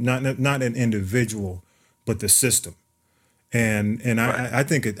not an individual, but the system. And right. I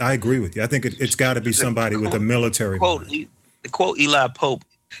think I agree with you. I think it's got to be somebody with a military. Quote Eli Pope.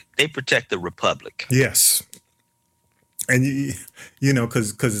 They protect the republic. Yes. And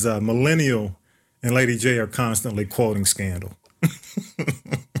because Millennial and Lady J are constantly quoting Scandal.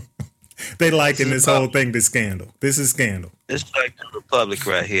 They liken this whole thing to Scandal. This is Scandal. It's like the republic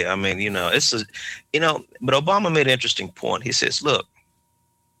right here. I mean, but Obama made an interesting point. He says, look,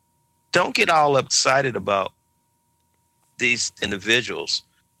 don't get all excited about these individuals.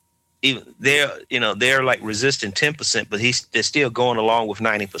 Even they're like resisting 10%, but they're still going along with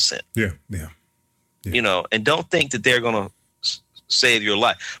 90%. Yeah. And don't think that they're going to save your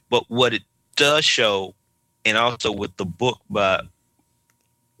life. But what it does show, and also with the book by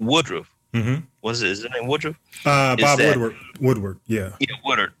Woodruff, is his name Woodruff? Bob Woodward. Yeah. Yeah,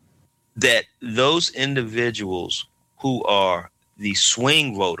 Woodward. That those individuals who are the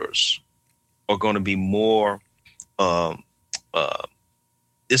swing voters are going to be more.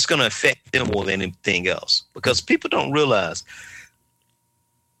 It's going to affect them more than anything else because people don't realize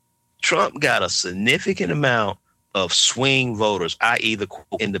Trump got a significant amount of swing voters, i.e., the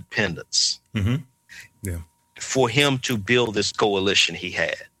independents, for him to build this coalition he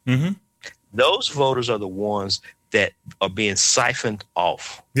had. Mm-hmm. Those voters are the ones that are being siphoned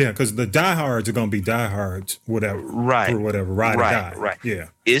off. Yeah, because the diehards are going to be diehards, whatever, right? Or whatever, ride or die. Right. Yeah,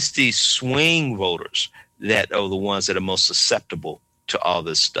 it's these swing voters that are the ones that are most susceptible to all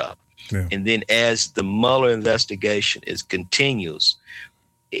this stuff. Yeah. And then as the Mueller investigation continues,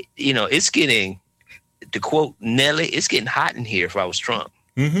 it's getting, to quote Nelly, it's getting hot in here if I was Trump.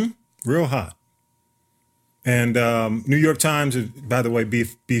 Mm-hmm. Real hot. And New York Times, by the way,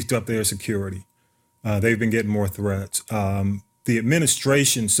 beefed up their security. They've been getting more threats. The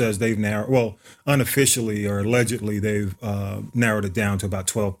administration says they've unofficially or allegedly, they've narrowed it down to about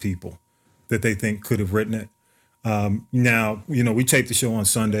 12 people that they think could have written it. Now, we taped the show on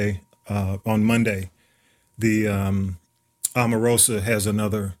Sunday. On Monday, the Omarosa has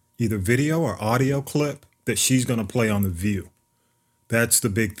another either video or audio clip that she's going to play on The View. That's the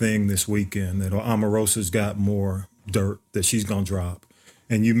big thing this weekend, that Omarosa's got more dirt that she's going to drop.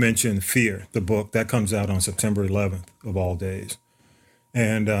 And you mentioned Fear, the book. That comes out on September 11th of all days.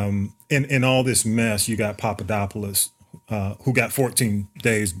 And in all this mess, you got Papadopoulos, who got 14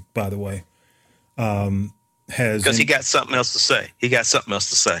 days, by the way. Because he got something else to say.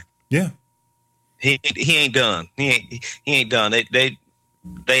 Yeah. He ain't done. He ain't done.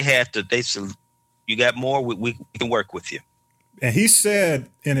 They have to. They said, you got more. We can work with you. And he said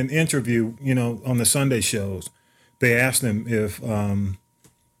in an interview, on the Sunday shows, they asked him if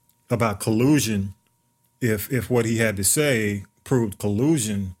about collusion, if what he had to say proved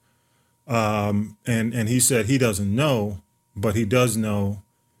collusion, and he said he doesn't know, but he does know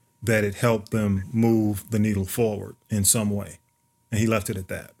that it helped them move the needle forward in some way, and he left it at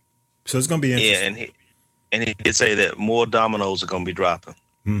that. So it's going to be interesting. Yeah, and he did say that more dominoes are going to be dropping.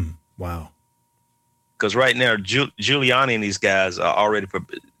 Wow. Because right now, Giuliani and these guys are already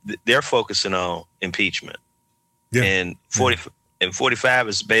they're focusing on impeachment. Yeah. And 45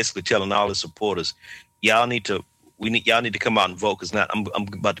 is basically telling all the supporters, y'all need to come out and vote, because I'm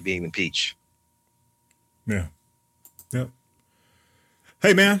about to be impeached. Yeah. Yep.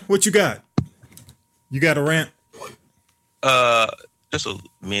 Hey man, what you got? You got a rant? Just a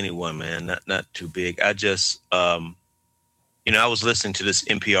mini one, man. Not too big. I just I was listening to this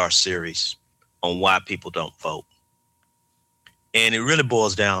NPR series on why people don't vote. And it really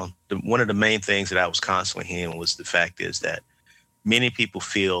boils down to one of the main things that I was constantly hearing was the fact is that many people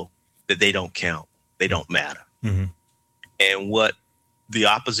feel that they don't count. They don't matter. Mm-hmm. And what the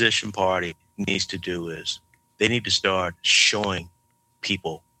opposition party needs to do is they need to start showing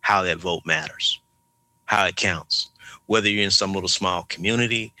people how that vote matters, how it counts, whether you're in some little small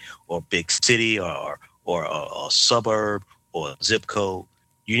community or big city or a suburb or a zip code.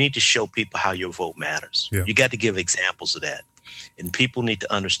 You need to show people how your vote matters. Yeah. You got to give examples of that. And people need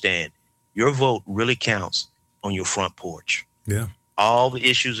to understand your vote really counts on your front porch. Yeah. All the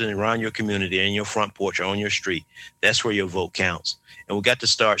issues around your community, in your front porch or on your street, that's where your vote counts. And we got to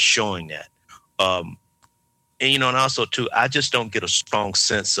start showing that. And also too, I just don't get a strong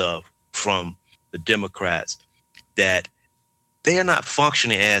sense from the Democrats that they are not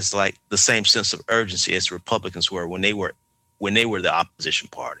functioning as like the same sense of urgency as Republicans were when they were the opposition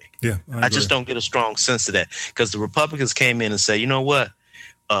party. Yeah, I just don't get a strong sense of that, because the Republicans came in and said, you know what,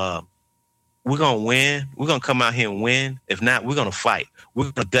 we're going to win. We're going to come out here and win. If not, we're going to fight.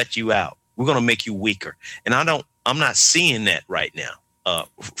 We're going to gut you out. We're going to make you weaker. And I'm not seeing that right now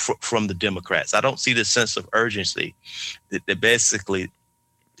from the Democrats. I don't see this sense of urgency that basically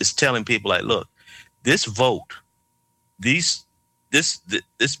is telling people like, look, this vote, this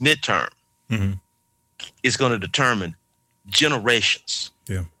midterm mm-hmm. is going to determine generations.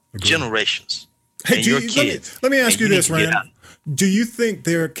 Yeah. Agreed. Generations. Hey, and your kids. Let me ask you this, Rand. Do you think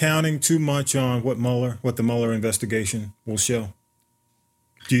they're counting too much on what the Mueller investigation will show?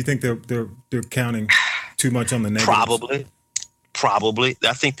 Do you think they're counting too much on the negatives? Probably.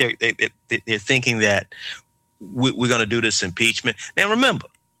 I think they're thinking that we're going to do this impeachment. Now remember,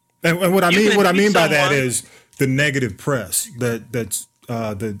 and what I mean by that is the negative press that's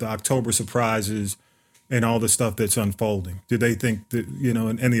the October surprises and all the stuff that's unfolding. Do they think that,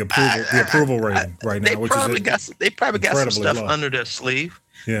 and the approval rating right now, they probably got some stuff low under their sleeve.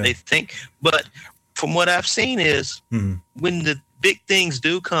 Yeah. They think, but from what I've seen is mm-hmm. when the big things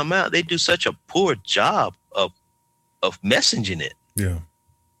do come out, they do such a poor job of messaging it. Yeah,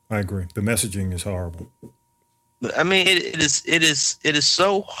 I agree. The messaging is horrible. I mean, it is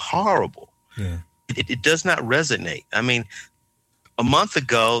so horrible. Yeah. It does not resonate. I mean, a month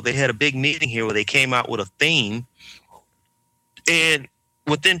ago, they had a big meeting here where they came out with a theme, and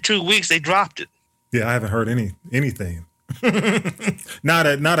within 2 weeks, they dropped it. Yeah, I haven't heard any theme. not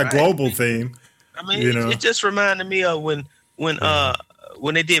a global theme. I mean, it just reminded me of when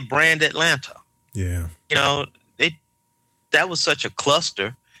they did Brand Atlanta. Yeah. That was such a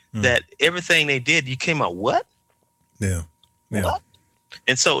cluster that everything they did, you came out, what? Yeah. Yeah. What?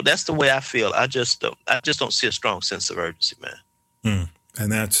 And so that's the way I feel. I just don't see a strong sense of urgency, man.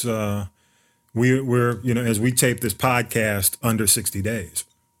 And that's we're as we tape this podcast under 60 days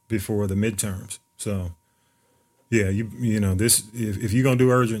before the midterms. So yeah, this if you're gonna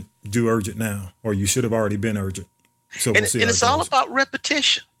do urgent now, or you should have already been urgent. So we'll see. And it's all about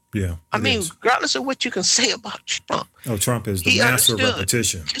repetition. Yeah, I mean, regardless of what you can say about Trump. Oh, Trump is the master of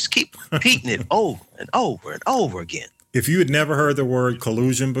repetition. Just keep repeating it over and over and over again. If you had never heard the word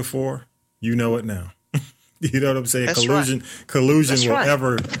collusion before, you know it now. You know what I'm saying? That's Collusion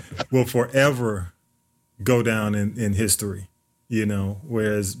right. will forever go down in history. You know,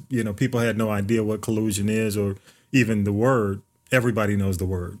 whereas, you know, people had no idea what collusion is or even the word. Everybody knows the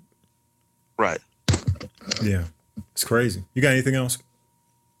word. Right. Yeah. It's crazy. You got anything else?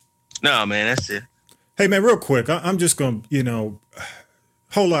 No, man, that's it. Hey, man, real quick, I'm just going to, you know,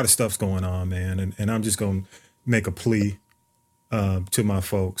 whole lot of stuff's going on, man. And I'm just going to make a plea to my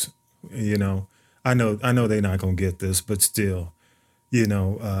folks. You know, I know they're not going to get this, but still, you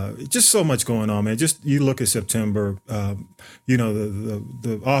know, just so much going on, man. Just you look at September, you know,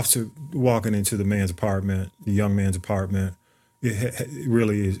 the officer walking into the man's apartment, the young man's apartment, it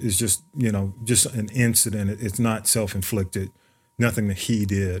really is just, you know, just an incident. It's not self-inflicted, nothing that he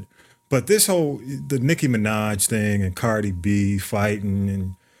did. But this the Nicki Minaj thing and Cardi B fighting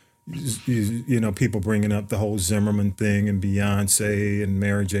and, you know, people bringing up the whole Zimmerman thing and Beyonce and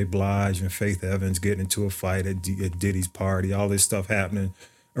Mary J. Blige and Faith Evans getting into a fight at Diddy's party, all this stuff happening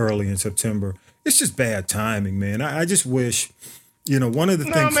early in September. It's just bad timing, man. I just wish, you know, one of the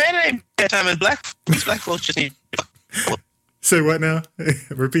things... No, man, it ain't bad timing. Black folks just need... Say what now?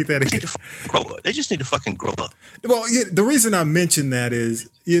 Repeat that again. They just need to fucking grow up. Well, yeah, the reason I mention that is,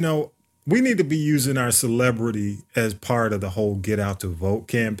 you know, we need to be using our celebrity as part of the whole get out to vote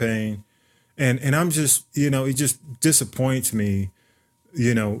campaign. And I'm just, you know, it just disappoints me,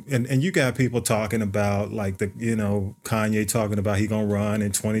 you know, and you got people talking about like you know, Kanye talking about he gonna run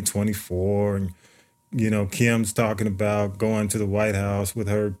in 2024 and, you know, Kim's talking about going to the White House with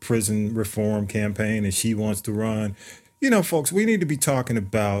her prison reform campaign and she wants to run. You know, folks, we need to be talking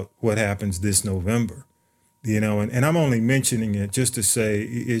about what happens this November. You know, and I'm only mentioning it just to say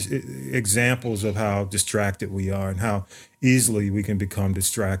examples of how distracted we are and how easily we can become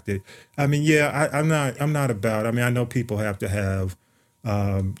distracted. I mean, yeah, I'm not about. I mean, I know people have to have,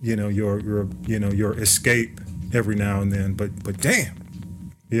 you know, your escape every now and then, but damn,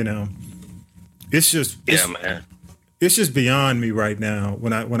 you know, it's just man, it's just beyond me right now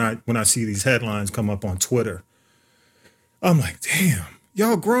when I see these headlines come up on Twitter. I'm like, damn.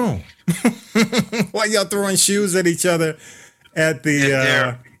 Y'all grown. Why y'all throwing shoes at each other at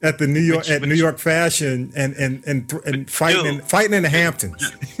the New York Fashion and fighting in the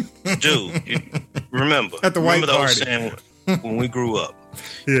Hamptons? Dude, remember at the White Party. Saying when we grew up,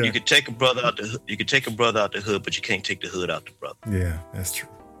 yeah. You could take a brother out the hood, but you can't take the hood out the brother. Yeah, that's true.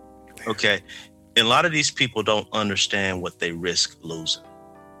 Okay, and a lot of these people don't understand what they risk losing.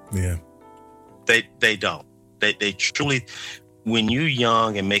 Yeah, they don't. They truly. When you're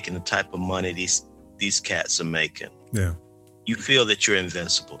young and making the type of money these cats are making, yeah, you feel that you're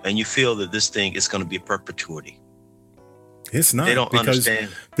invincible, and you feel that this thing is going to be a perpetuity. It's not. They don't understand.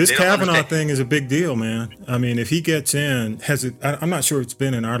 This Kavanaugh thing is a big deal, man. I mean, if he gets in, I'm not sure it's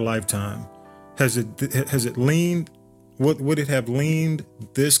been in our lifetime. Has it leaned? Would it have leaned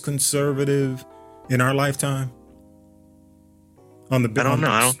this conservative in our lifetime? I don't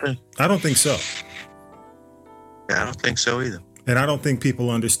know. I don't think so. Yeah, I don't think so either. And I don't think people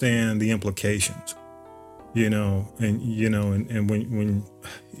understand the implications, you know, and when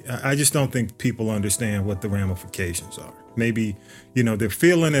I just don't think people understand what the ramifications are. Maybe, you know, they're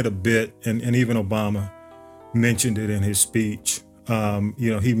feeling it a bit. And even Obama mentioned it in his speech. You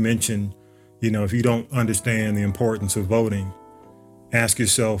know, he mentioned, you know, if you don't understand the importance of voting, ask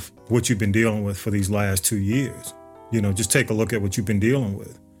yourself what you've been dealing with for these last 2 years. You know, just take a look at what you've been dealing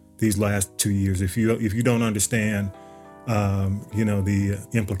with these last 2 years. If you don't understand, you know, the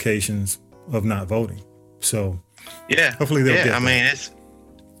implications of not voting. So yeah, hopefully they'll get that. I mean,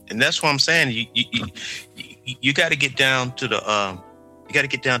 and that's what I'm saying. You got to get down to the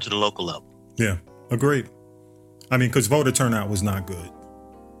local level. Yeah, agreed. I mean, because voter turnout was not good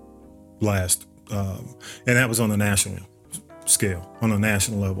last, and that was on the national scale, on a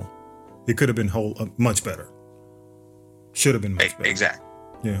national level. It could have been much better. Should have been much better. Exactly.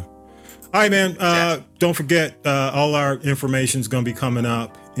 Yeah. All right, man. Don't forget, all our information is going to be coming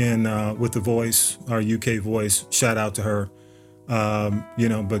up in with The Voice, our UK voice. Shout out to her. You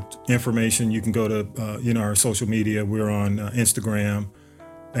know, but information, you can go to, you know, our social media. We're on Instagram.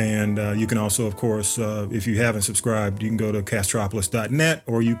 And you can also, of course, if you haven't subscribed, you can go to castropolis.net,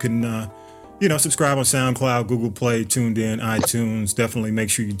 or you can, you know, subscribe on SoundCloud, Google Play, Tuned In, iTunes. Definitely make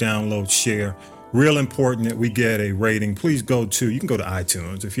sure you download, share. Real important that we get a rating. Please you can go to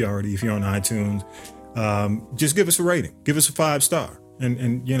iTunes if you're on iTunes. Just give us a rating. Give us a 5-star.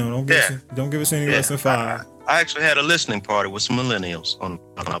 And you know, don't give us any less than 5. I actually had a listening party with some millennials on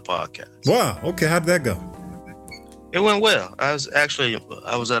our podcast. Wow. Okay. How did that go? It went well. I was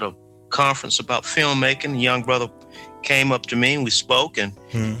at a conference about filmmaking. The young brother came up to me and we spoke, and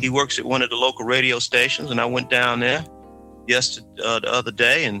he works at one of the local radio stations, and I went down there the other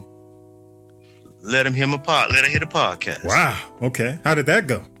day and let him hear a podcast. Wow. Okay. How did that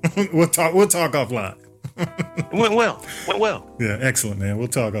go? We'll talk offline. It went well. Yeah, excellent, man. We'll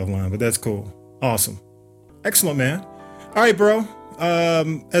talk offline, but that's cool. Awesome. Excellent, man. All right, bro.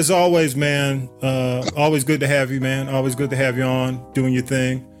 As always, man, always good to have you, man. Always good to have you on doing your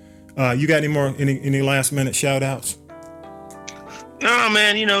thing. You got any last minute shout outs? No,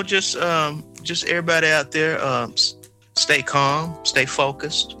 man, just everybody out there, stay calm, stay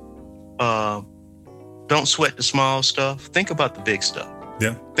focused. Don't sweat the small stuff. Think about the big stuff.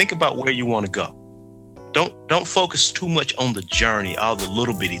 Yeah. Think about where you want to go. Don't focus too much on the journey, all the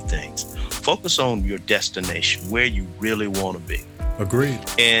little bitty things. Focus on your destination, where you really want to be. Agreed.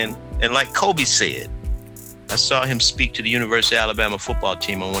 And like Kobe said, I saw him speak to the University of Alabama football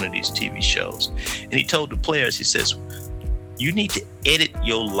team on one of these TV shows. And he told the players, he says, you need to edit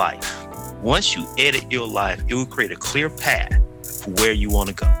your life. Once you edit your life, it will create a clear path for where you want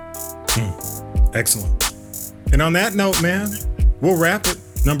to go. Excellent. And on that note, man, we'll wrap it.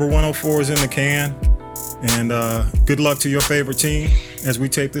 Number 104 is in the can. And good luck to your favorite team as we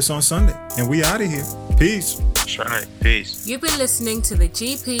tape this on Sunday. And we out of here. Peace. That's right. Peace. You've been listening to the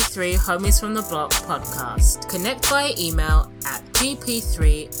GP3 Homies from the Block podcast. Connect via email at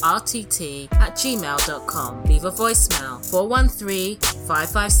gp3rtt@gmail.com. Leave a voicemail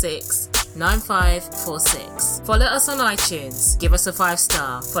 413-556-9546. Follow us on iTunes. Give us a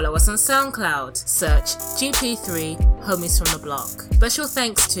 5-star. Follow us on SoundCloud. Search GP3 Homies from the Block. Special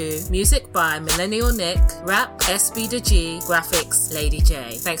thanks to music by Millennial Nick, rap SB to G, graphics Lady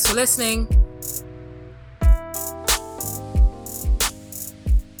J. Thanks for listening.